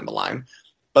off later down the line.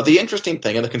 But the interesting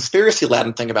thing, and the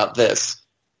conspiracy-laden thing about this,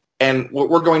 and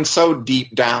we're going so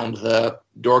deep down the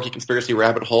dorky conspiracy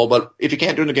rabbit hole, but if you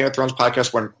can't do it in a Game of Thrones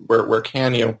podcast, where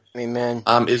can you? Amen.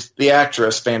 Is the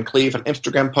actress Van Cleef an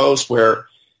Instagram post where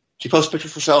she posts pictures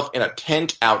of herself in a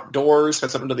tent outdoors, said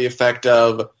something to the effect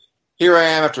of, here I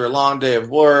am after a long day of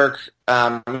work,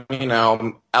 out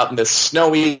in this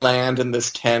snowy land in this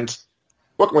tent,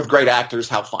 working with great actors,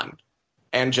 how fun.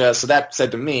 And so that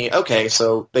said to me, okay,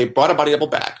 so they brought a body double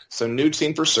back, so nude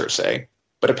scene for Cersei,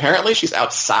 but apparently she's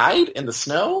outside in the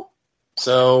snow,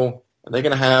 so are they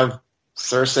going to have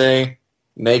Cersei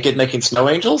naked making snow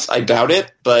angels? I doubt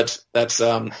it, but that's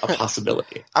a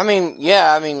possibility. I mean,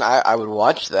 yeah, I would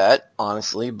watch that,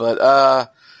 honestly, but...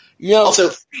 also,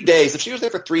 3 days. If she was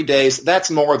there for 3 days, that's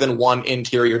more than one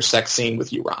interior sex scene with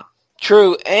Euron.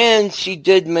 True, and she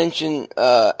did mention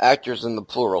actors in the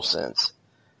plural sense.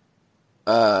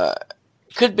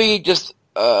 Could be just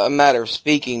a matter of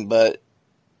speaking, but...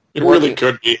 It really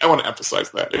could be. I want to emphasize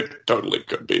that. It totally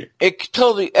could be. It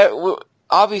totally...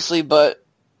 Obviously, but,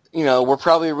 we're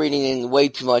probably reading in way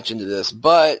too much into this,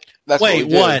 but... Wait,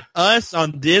 what? Us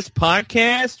on this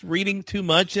podcast reading too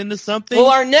much into something? Well,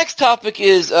 our next topic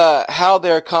is how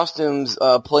their costumes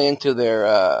play into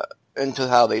their into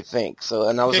how they think. So,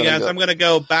 and I was I'm gonna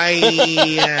go.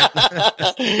 Bye.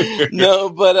 No,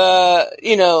 but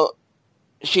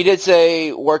she did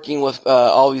say working with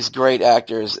all these great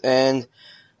actors, and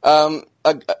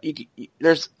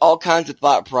there's all kinds of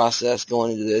thought process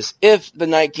going into this. If the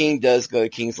Night King does go to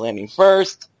King's Landing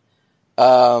first,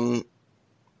 and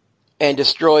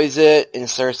destroys it, and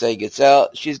Cersei gets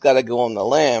out, she's got to go on the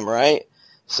lam, right?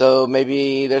 So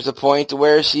maybe there's a point to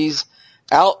where she's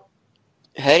out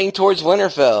heading towards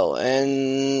Winterfell,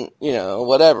 and,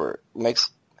 whatever.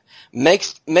 Makes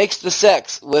the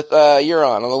sex with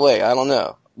Euron on the way. I don't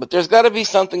know. But there's got to be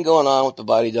something going on with the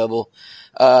body double.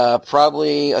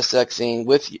 Probably a sex scene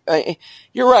with.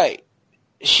 You're right.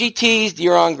 She teased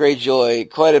Euron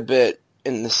Greyjoy quite a bit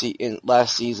in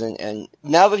last season, and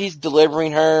now that he's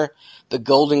delivering her the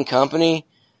Golden Company,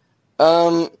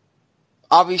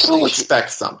 obviously He'll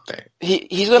expect something.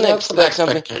 He's going to expect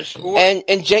something.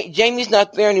 And Jaime's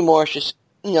not there anymore. She's,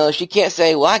 she can't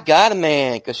say, "Well, I got a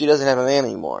man," because she doesn't have a man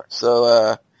anymore.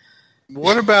 So.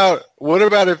 What about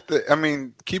if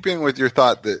keeping with your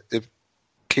thought that if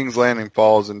King's Landing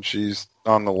falls and she's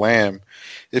on the lam,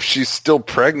 if she's still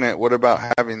pregnant, what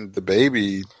about having the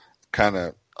baby kind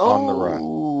of on the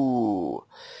run?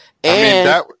 And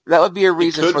that would be a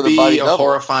reason for the body double. Could be a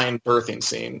horrifying birthing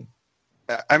scene.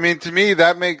 I mean, to me,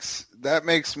 that makes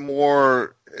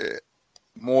more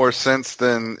sense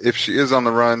than if she is on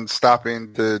the run,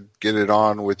 stopping to get it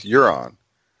on with Euron.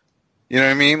 You know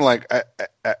what I mean? Like,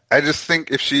 I just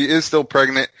think if she is still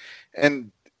pregnant,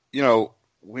 and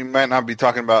we might not be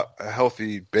talking about a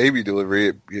healthy baby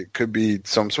delivery. It could be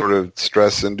some sort of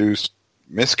stress-induced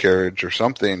miscarriage or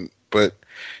something. But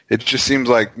it just seems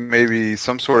like maybe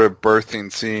some sort of birthing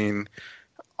scene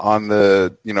on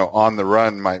the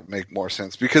run might make more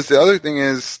sense. Because the other thing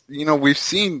is, we've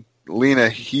seen Lena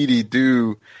Headey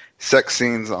do sex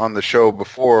scenes on the show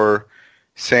before,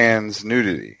 sans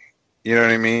nudity. You know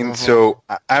what I mean? Mm-hmm. So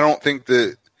I don't think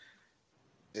that,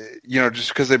 just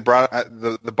because they brought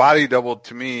the body double,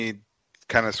 to me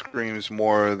kind of screams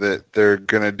more that they're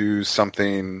going to do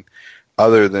something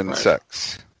other than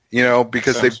sex.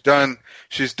 Because she's done,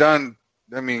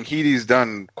 Headey's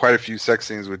done quite a few sex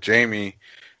scenes with Jaime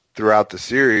throughout the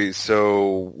series,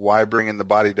 so why bring in the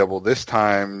body double this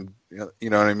time? You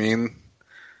know what I mean?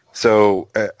 So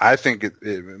I think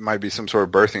it might be some sort of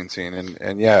birthing scene,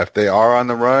 and yeah, if they are on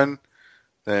the run,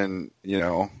 then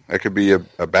it could be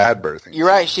a bad birthing. You're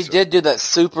right. She did do that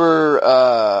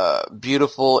super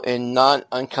beautiful and not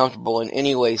uncomfortable in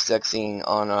any way sex scene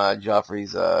on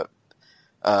Joffrey's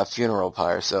funeral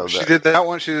pyre. So she did that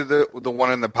one. She did the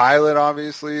one in the pilot.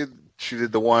 Obviously, she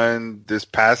did the one this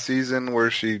past season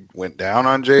where she went down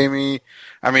on Jaime.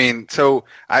 So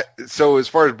as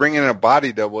far as bringing in a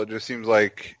body double, it just seems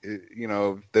like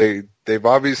they've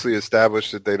obviously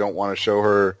established that they don't want to show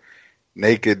her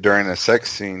naked during a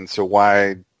sex scene, so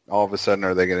why all of a sudden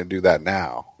are they going to do that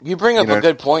now? You bring up a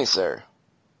good point, sir.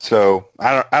 So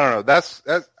I don't know. That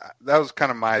was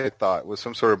kind of my thought, was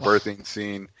some sort of birthing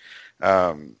scene.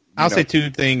 I'll say two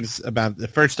things about it.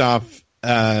 First off,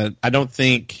 I don't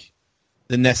think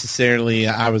that necessarily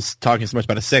I was talking so much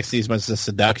about a sex scene as much as a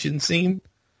seduction scene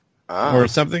or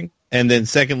something. And then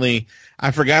secondly,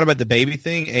 I forgot about the baby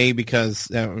thing, A, because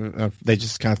they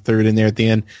just kind of threw it in there at the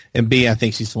end, and B, I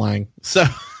think she's lying. So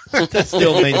that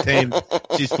still maintains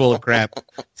she's full of crap.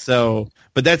 So,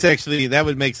 but that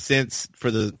would make sense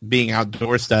for the being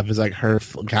outdoor stuff, is like her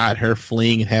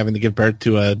fleeing and having to give birth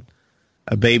to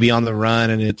a baby on the run,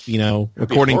 and it,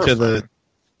 according to the,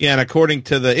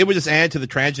 it would just add to the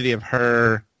tragedy of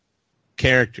her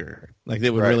character. Like, it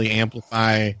would really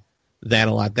amplify that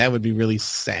a lot. That would be really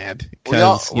sad. We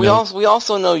also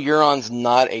know Euron's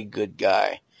not a good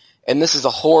guy, and this is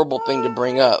a horrible thing to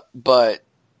bring up, but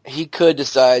he could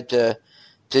decide to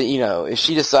if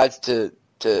she decides to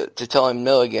tell him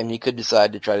no again, he could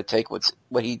decide to try to take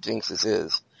what he thinks is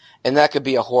his, and that could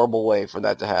be a horrible way for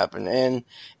that to happen, and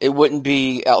it wouldn't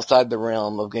be outside the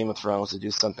realm of Game of Thrones to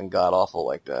do something god awful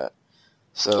like that.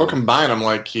 So, or combine them,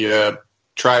 like he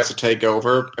tries to take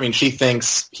over. She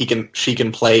thinks she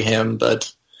can play him,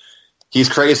 but he's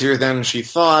crazier than she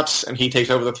thought, and he takes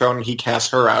over the throne, and he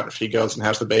casts her out if he goes and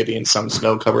has the baby in some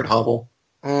snow-covered hovel.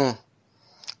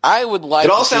 I would like.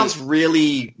 It all sounds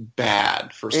really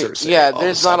bad for Cersei. Yeah,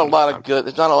 there's not a lot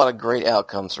of great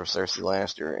outcomes for Cersei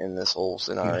Lannister in this whole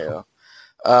scenario.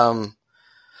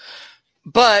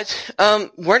 But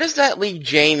where does that leave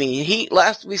Jaime?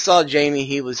 Last we saw Jaime,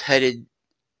 he was headed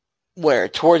where?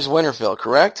 Towards Winterfell,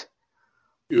 correct?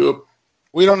 Yep.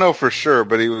 We don't know for sure,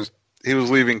 but he was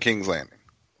leaving King's Landing.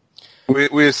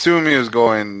 We assume he was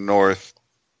going north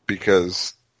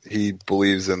because he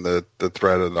believes in the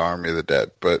threat of the army of the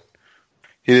dead, but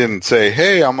he didn't say,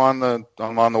 "Hey, I'm on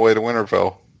the way to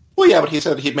Winterfell." Well, yeah, but he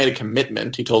said he'd made a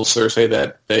commitment. He told Cersei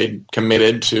that they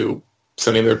committed to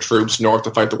sending their troops north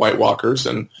to fight the White Walkers,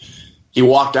 and he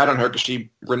walked out on her because she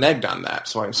reneged on that.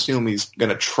 So I assume he's going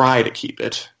to try to keep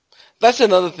it. That's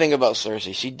another thing about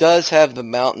Cersei. She does have the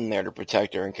mountain there to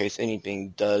protect her in case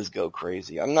anything does go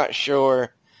crazy. I'm not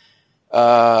sure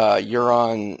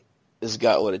Euron has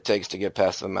got what it takes to get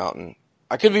past the mountain.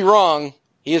 I could be wrong.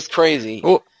 He is crazy.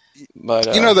 Well, But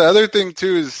the other thing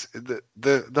too is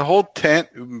the whole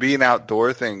tent being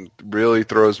outdoor thing really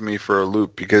throws me for a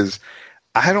loop because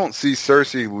I don't see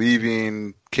Cersei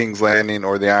leaving King's Landing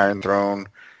or the Iron Throne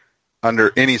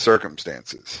under any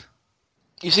circumstances.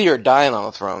 you see her dying on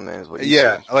the throne, then, is what you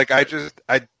Yeah, say. like I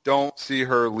don't see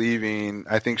her leaving.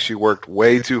 I think she worked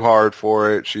way too hard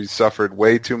for it. She suffered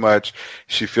way too much.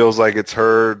 She feels like it's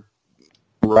her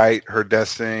right, her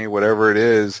destiny, whatever it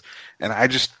is. And I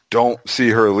just don't see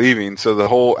her leaving. So the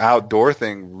whole outdoor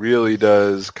thing really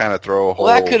does kind of throw a whole.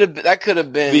 Well, that could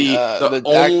have been The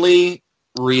only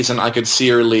reason I could see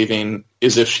her leaving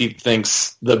is if she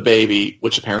thinks the baby,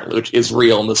 which is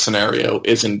real in this scenario,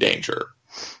 is in danger.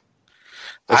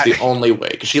 That's the only way,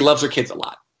 because she loves her kids a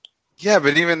lot. Yeah,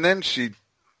 but even then,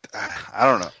 I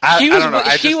don't know.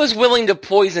 She was willing to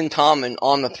poison Tommen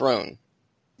on the throne.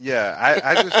 Yeah,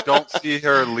 I just don't see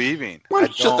her leaving.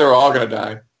 Shit, they're all gonna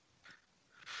die.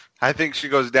 I think she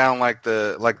goes down like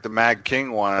the Mad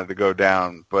King wanted to go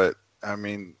down, but I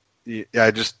mean,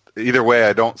 yeah, either way,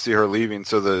 I don't see her leaving.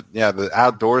 So the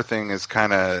outdoor thing is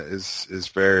kind of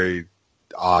is very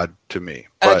odd to me.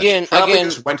 But Again,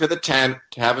 just went to the tent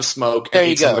to have a smoke and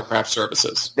eat some of the craft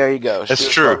services. There you go. That's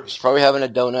true. She's probably having a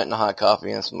donut and a hot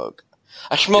coffee and a smoke.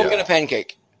 A smoke and a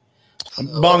pancake.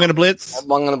 Bong and a blitz. A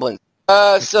bong and a blitz.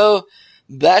 So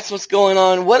that's what's going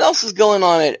on. What else is going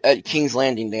on at King's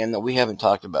Landing, Dan, that we haven't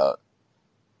talked about?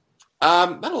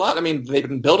 Not a lot. I mean, they've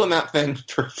been building that thing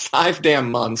for 5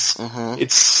 damn months. Mm-hmm.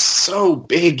 It's so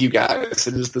big, you guys.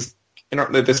 It is this.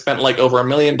 They spent like over $1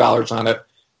 million on it.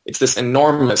 It's this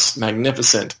enormous,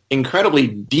 magnificent, incredibly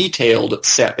detailed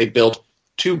set. They built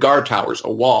 2 guard towers, a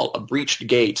wall, a breached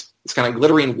gate, this kind of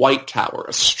glittering white tower,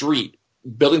 a street,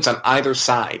 buildings on either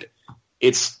side.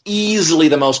 It's easily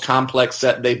the most complex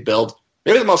set they've built.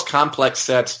 Maybe the most complex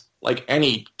set like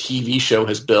any TV show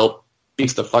has built.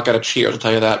 Beats the fuck out of Cheers, I'll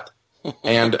tell you that.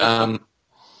 And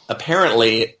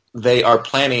apparently they are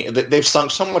planning, they've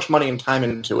sunk so much money and time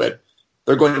into it,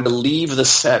 they're going to leave the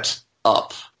set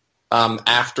up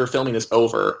after filming is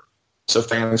over so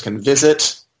fans can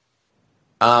visit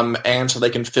and so they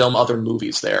can film other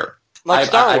movies there. Like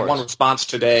Star Wars. I had one response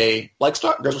today, like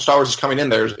Star Wars is coming in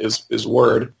there is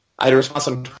word. I had a response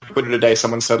on Twitter today.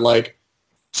 Someone said, like,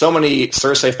 so many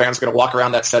Cersei fans are going to walk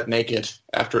around that set naked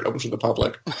after it opens to the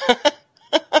public.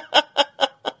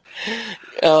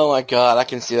 Oh my god, I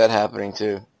can see that happening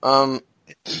too.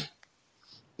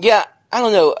 Yeah, I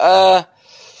don't know.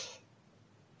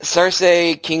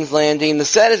 Cersei, King's Landing, the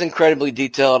set is incredibly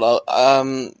detailed.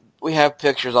 We have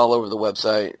pictures all over the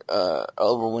website, all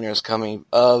over Winter's Coming,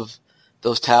 of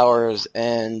those towers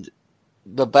and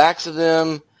the backs of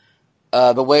them,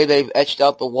 the way they've etched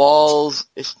out the walls.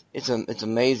 It's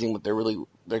amazing what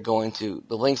they're going to,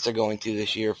 the lengths they're going to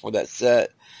this year for that set.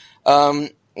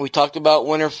 We talked about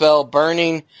Winterfell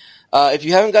burning. If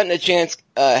you haven't gotten a chance,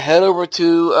 head over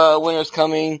to Winter's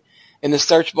Coming. In the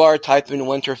search bar, type in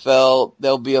Winterfell.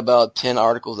 There'll be about 10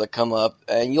 articles that come up,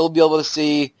 and you'll be able to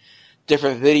see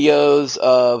different videos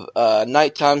of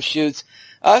nighttime shoots.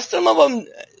 Some of them,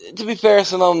 to be fair,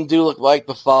 some of them do look like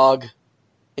the fog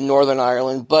in Northern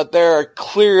Ireland, but there are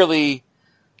clearly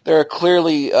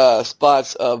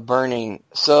spots of burning.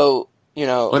 So,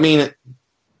 I mean,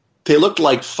 they looked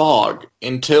like fog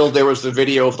until there was the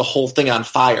video of the whole thing on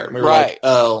fire. And we were like,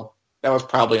 oh, that was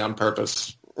probably on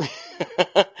purpose.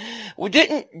 We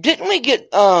didn't we get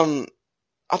I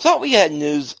thought we had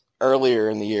news earlier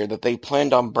in the year that they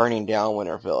planned on burning down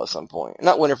Winterfell at some point.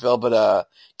 Not Winterfell, but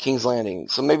King's Landing.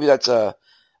 So maybe that's a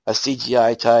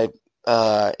CGI type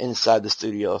inside the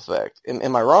studio effect.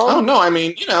 Am I wrong? Oh no, I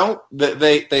mean,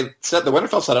 they set the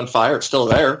Winterfell set on fire, it's still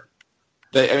there.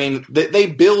 They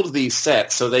build these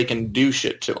sets so they can do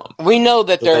shit to them. We know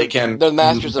that they they're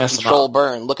masters of control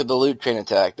burn. Look at the loot train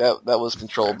attack. That was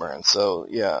control burn. So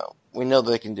yeah, we know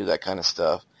they can do that kind of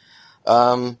stuff.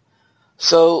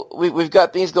 So we've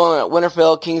got things going on at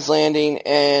Winterfell, King's Landing,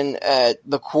 and at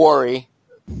the Quarry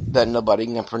that nobody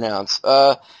can pronounce.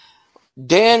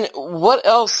 Dan, what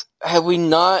else have we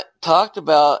not talked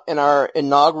about in our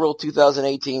inaugural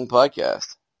 2018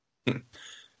 podcast?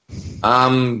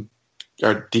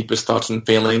 Our deepest thoughts and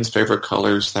feelings, favorite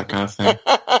colors, that kind of thing.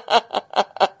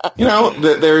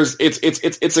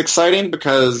 It's exciting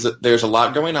because there's a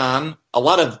lot going on, a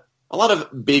lot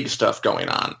of big stuff going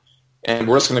on, and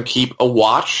we're just going to keep a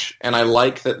watch. And I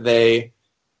like that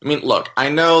look, I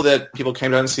know that people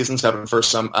came down to season 7 for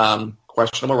some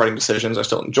questionable writing decisions. I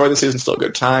still enjoy the season, still a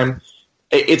good time.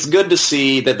 It's good to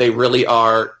see that they really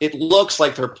are. It looks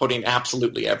like they're putting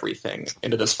absolutely everything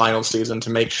into this final season to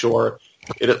make sure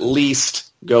it at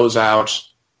least goes out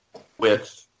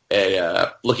with a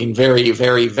looking very,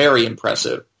 very, very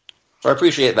impressive. So I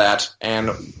appreciate that, and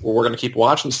we're going to keep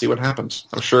watching and see what happens.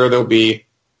 I'm sure there'll be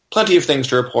plenty of things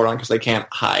to report on because they can't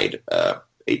hide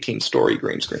 18-story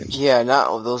green screens. Yeah,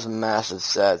 not with those massive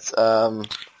sets.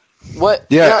 What?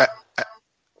 Yeah.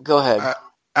 Go ahead.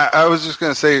 I was just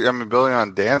going to say, I mean, building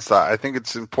on Dan's thought, I think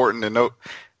it's important to note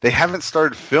they haven't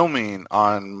started filming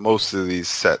on most of these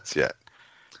sets yet.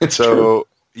 It's true.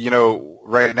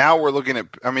 Right now we're looking at,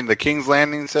 I mean, the King's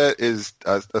Landing set is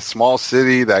a small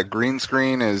city. That green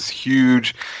screen is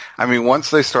huge. I mean,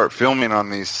 once they start filming on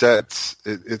these sets,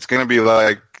 it's going to be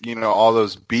like, all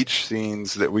those beach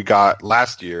scenes that we got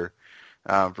last year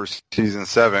for season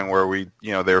 7 where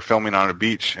they were filming on a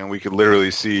beach and we could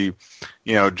literally see,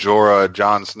 Jorah,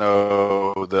 Jon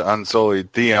Snow, the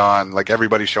Unsullied, Theon, like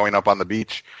everybody showing up on the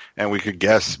beach, and we could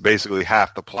guess basically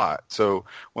half the plot. So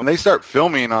when they start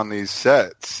filming on these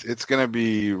sets, it's going to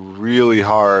be really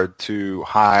hard to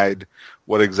hide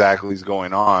what exactly is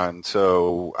going on.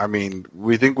 So, I mean,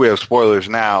 we think we have spoilers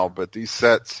now, but these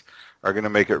sets are going to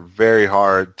make it very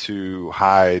hard to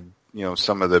hide,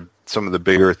 some of the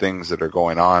bigger things that are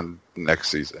going on next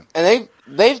season. And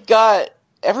they've got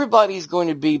everybody's going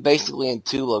to be basically in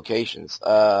 2 locations: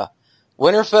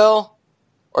 Winterfell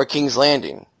or King's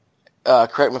Landing.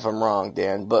 Correct me if I'm wrong,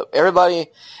 Dan, but everybody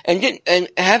and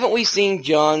haven't we seen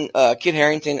Kit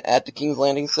Harington at the King's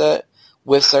Landing set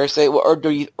with Cersei,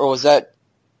 or was that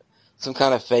some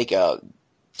kind of fake out?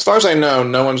 As far as I know,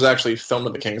 no one's actually filmed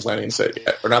at the King's Landing set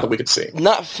yet, or not that we could see.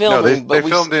 Not filming, but they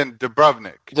filmed in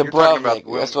Dubrovnik. Dubrovnik,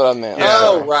 that's what I meant. Yeah.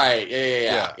 Oh, right.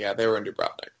 Yeah, they were in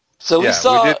Dubrovnik. So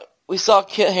we saw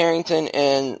Kit Harington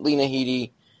and Lena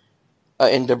Headey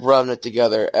in Dubrovnik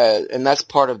together, and that's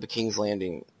part of the King's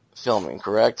Landing filming,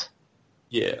 correct?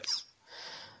 Yes.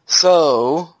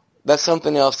 So that's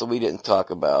something else that we didn't talk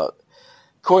about.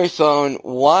 Corey Phone,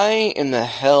 why in the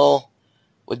hell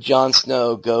would Jon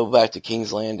Snow go back to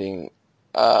King's Landing?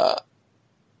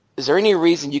 Is there any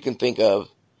reason you can think of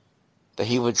that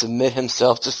he would submit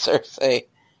himself to Cersei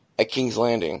at King's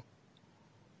Landing?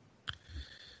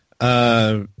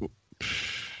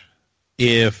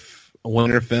 If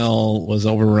Winterfell was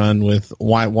overrun with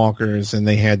White Walkers and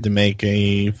they had to make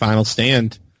a final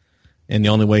stand, and the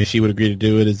only way she would agree to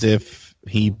do it is if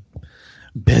he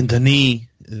bent a knee,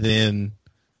 then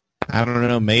I don't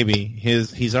know, maybe.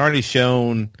 He's already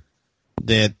shown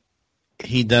that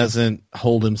he doesn't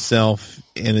hold himself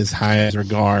in as high as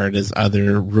regard as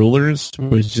other rulers,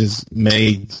 which has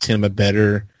made him a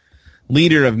better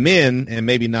leader of men and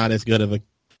maybe not as good of a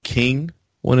king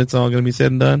when it's all going to be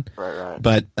said and done. Right.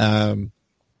 But I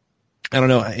don't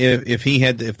know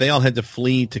if they all had to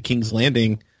flee to King's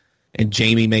Landing, and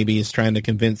Jaime maybe is trying to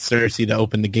convince Cersei to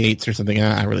open the gates or something.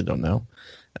 I really don't know.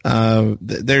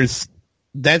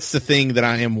 That's the thing that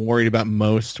I am worried about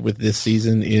most with this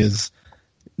season is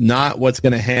not what's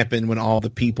going to happen when all the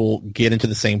people get into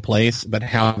the same place, but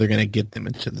how they're going to get them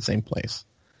into the same place.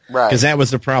 Right. Because that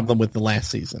was the problem with the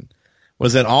last season,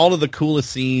 was that all of the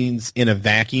coolest scenes in a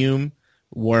vacuum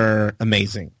were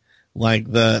amazing.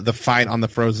 Like the fight on the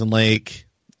frozen lake,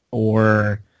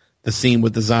 or the scene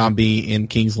with the zombie in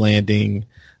King's Landing,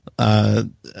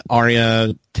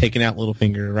 Arya taking out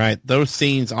Littlefinger, right? Those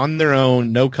scenes on their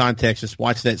own, no context, just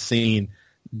watch that scene,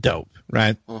 dope,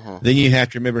 right? Mm-hmm. Then you have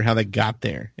to remember how they got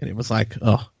there, and it was like,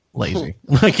 oh, lazy.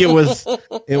 Like it was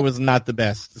not the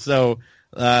best. So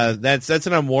that's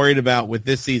what I'm worried about with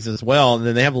this season as well. And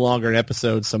then they have longer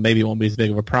episodes, so maybe it won't be as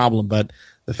big of a problem. But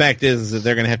the fact is that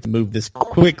they're going to have to move this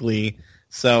quickly.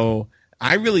 So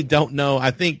I really don't know.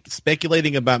 I think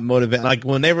speculating about motivation, like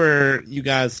whenever you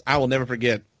guys, I will never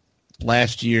forget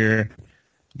last year,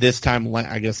 this time,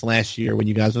 I guess last year, when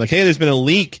you guys were like, hey, there's been a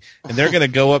leak, and they're going to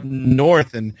go up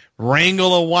north and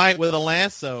wrangle a white with a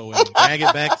lasso and drag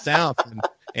it back south.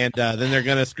 And then they're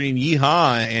going to scream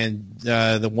yeehaw, and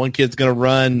the one kid's going to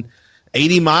run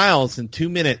 80 miles in 2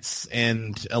 minutes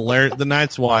and alert the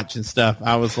Night's Watch and stuff.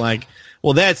 I was like,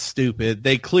 well, that's stupid.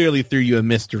 They clearly threw you a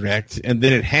misdirect. And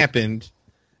then it happened,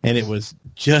 and it was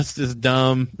just as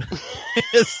dumb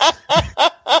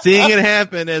seeing it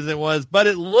happen as it was. But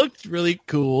it looked really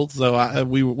cool, so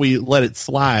we let it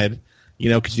slide,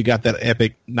 because you got that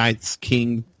epic Night's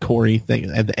King Corey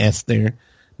thing at the S there.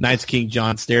 Night's King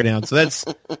Jon stare down. So that's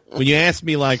when you ask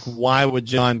me, like, why would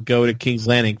Jon go to King's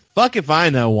Landing? Fuck if I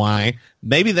know why.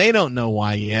 Maybe they don't know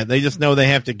why yet. They just know they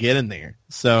have to get in there.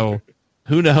 So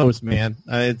who knows, man?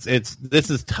 This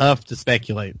is tough to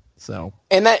speculate. So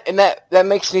and that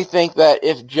makes me think that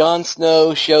if Jon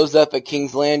Snow shows up at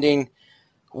King's Landing,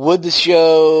 would the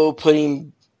show put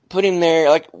him there?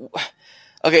 Like,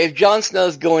 okay, if Jon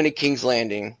Snow's going to King's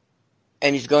Landing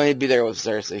and he's going to be there with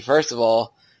Cersei, first of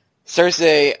all,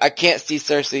 Cersei, I can't see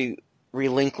Cersei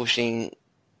relinquishing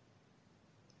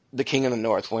the King of the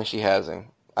North when she has him.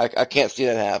 I can't see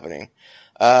that happening.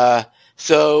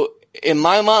 So in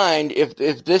my mind, if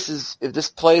this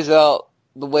plays out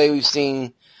the way we've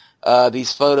seen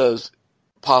these photos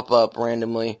pop up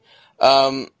randomly,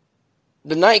 the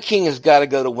Night King has got to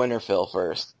go to Winterfell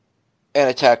first and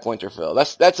attack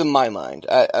Winterfell. That's in my mind.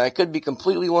 I could be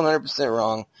completely 100%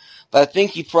 wrong, but I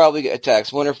think he probably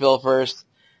attacks Winterfell first.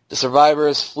 The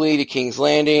survivors flee to King's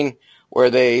Landing, where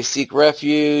they seek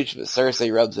refuge, but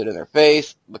Cersei rubs it in their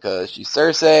face because she's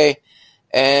Cersei,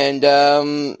 and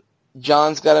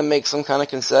Jon's got to make some kind of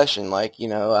concession, like,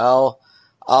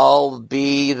 I'll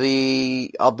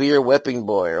be your whipping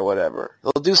boy or whatever.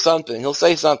 He'll do something. He'll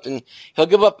say something. He'll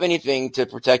give up anything to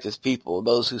protect his people,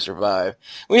 those who survive.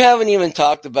 We haven't even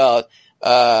talked about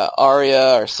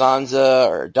Arya or Sansa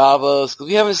or Davos, because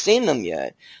we haven't seen them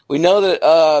yet. We know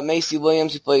that Maisie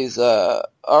Williams, who plays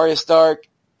Arya Stark,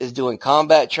 is doing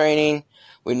combat training.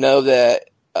 We know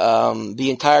that the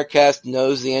entire cast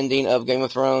knows the ending of Game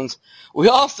of Thrones. We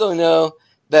also know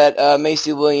that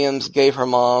Maisie Williams gave her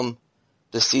mom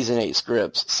the season 8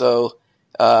 scripts. So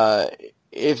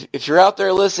if you're out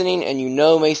there listening and you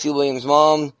know Maisie Williams'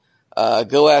 mom,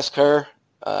 go ask her.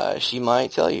 She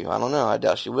might tell you. I don't know. I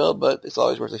doubt she will, but it's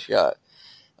always worth a shot.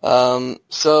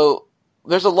 So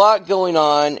there's a lot going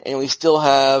on, and we still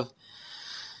have,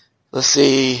 let's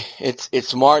see,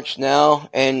 it's March now,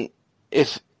 and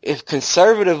if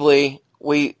conservatively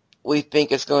we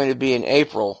think it's going to be in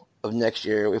April of next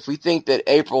year, if we think that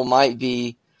April might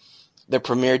be the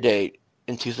premiere date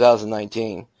in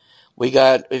 2019, we've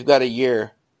got a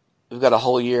year, we've got a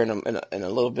whole year and a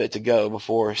little bit to go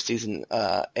before season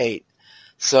 8.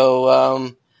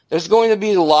 So there's going to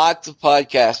be lots of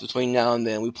podcasts between now and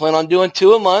then. We plan on doing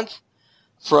 2 a month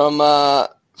from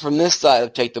this side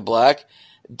of Take the Black.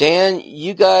 Dan,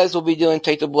 you guys will be doing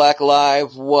Take the Black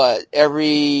live, twice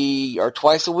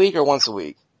a week or once a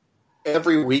week?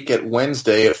 Every week at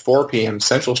Wednesday at 4 p.m.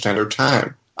 Central Standard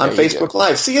Time on Facebook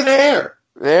Live. See you there.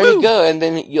 There you go. And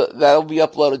then that'll be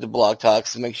uploaded to Blog Talk,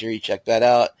 so make sure you check that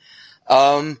out.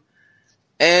 And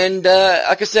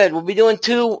like I said, we'll be doing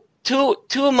two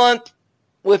a month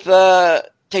with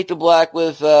Take the Black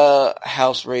with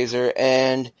House Razor,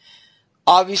 and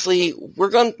obviously we're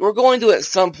going to at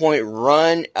some point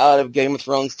run out of Game of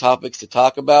Thrones topics to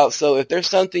talk about. So if there's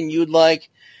something you'd like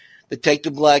the Take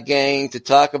the Black gang to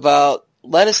talk about,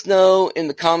 let us know in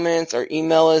the comments or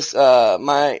email us.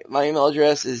 My email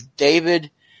address is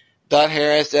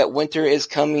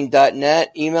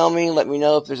david.harris@winteriscoming.net. Email me, let me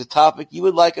know if there's a topic you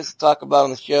would like us to talk about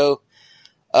on the show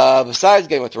besides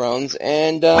Game of Thrones.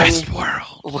 And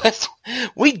Westworld.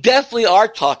 We definitely are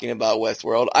talking about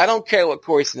Westworld. I don't care what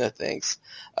Corey Smith thinks.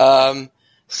 So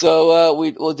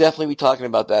we'll definitely be talking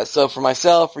about that. So for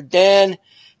myself, for Dan,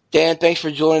 thanks for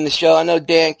joining the show. I know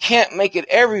Dan can't make it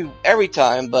every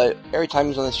time, but every time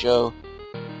he's on the show,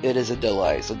 it is a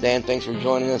delight. So Dan, thanks for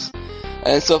joining us.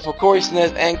 And so for Corey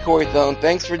Smith and Corey Thone,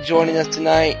 thanks for joining us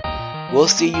tonight. We'll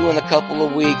see you in a couple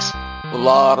of weeks.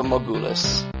 Vlad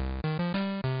Mogulis.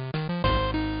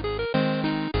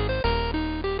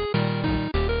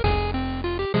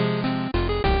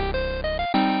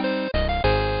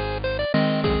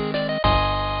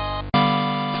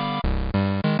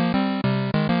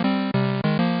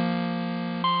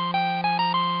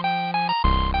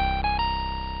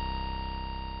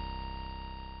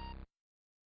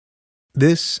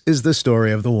 This is the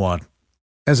story of the one.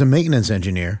 As a maintenance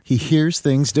engineer, he hears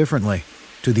things differently.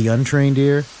 To the untrained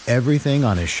ear, everything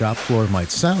on his shop floor might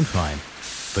sound fine,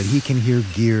 but he can hear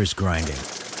gears grinding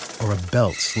or a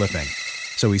belt slipping.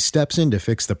 So he steps in to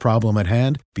fix the problem at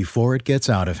hand before it gets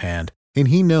out of hand. And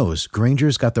he knows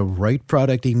Grainger's got the right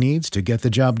product he needs to get the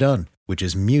job done, which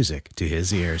is music to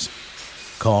his ears.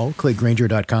 Call, click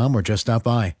Grainger.com, or just stop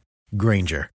by.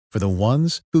 Grainger, for the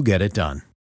ones who get it done.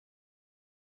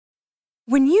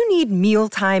 When you need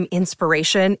mealtime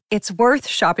inspiration, it's worth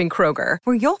shopping Kroger,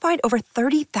 where you'll find over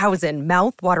 30,000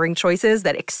 mouth-watering choices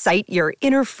that excite your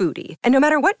inner foodie. And no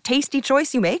matter what tasty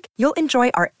choice you make, you'll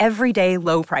enjoy our everyday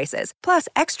low prices, plus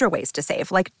extra ways to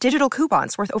save, like digital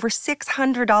coupons worth over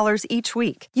 $600 each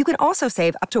week. You can also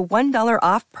save up to $1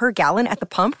 off per gallon at the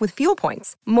pump with fuel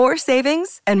points. More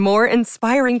savings and more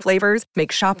inspiring flavors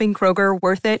make shopping Kroger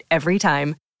worth it every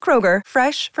time. Kroger,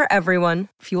 fresh for everyone.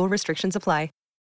 Fuel restrictions apply.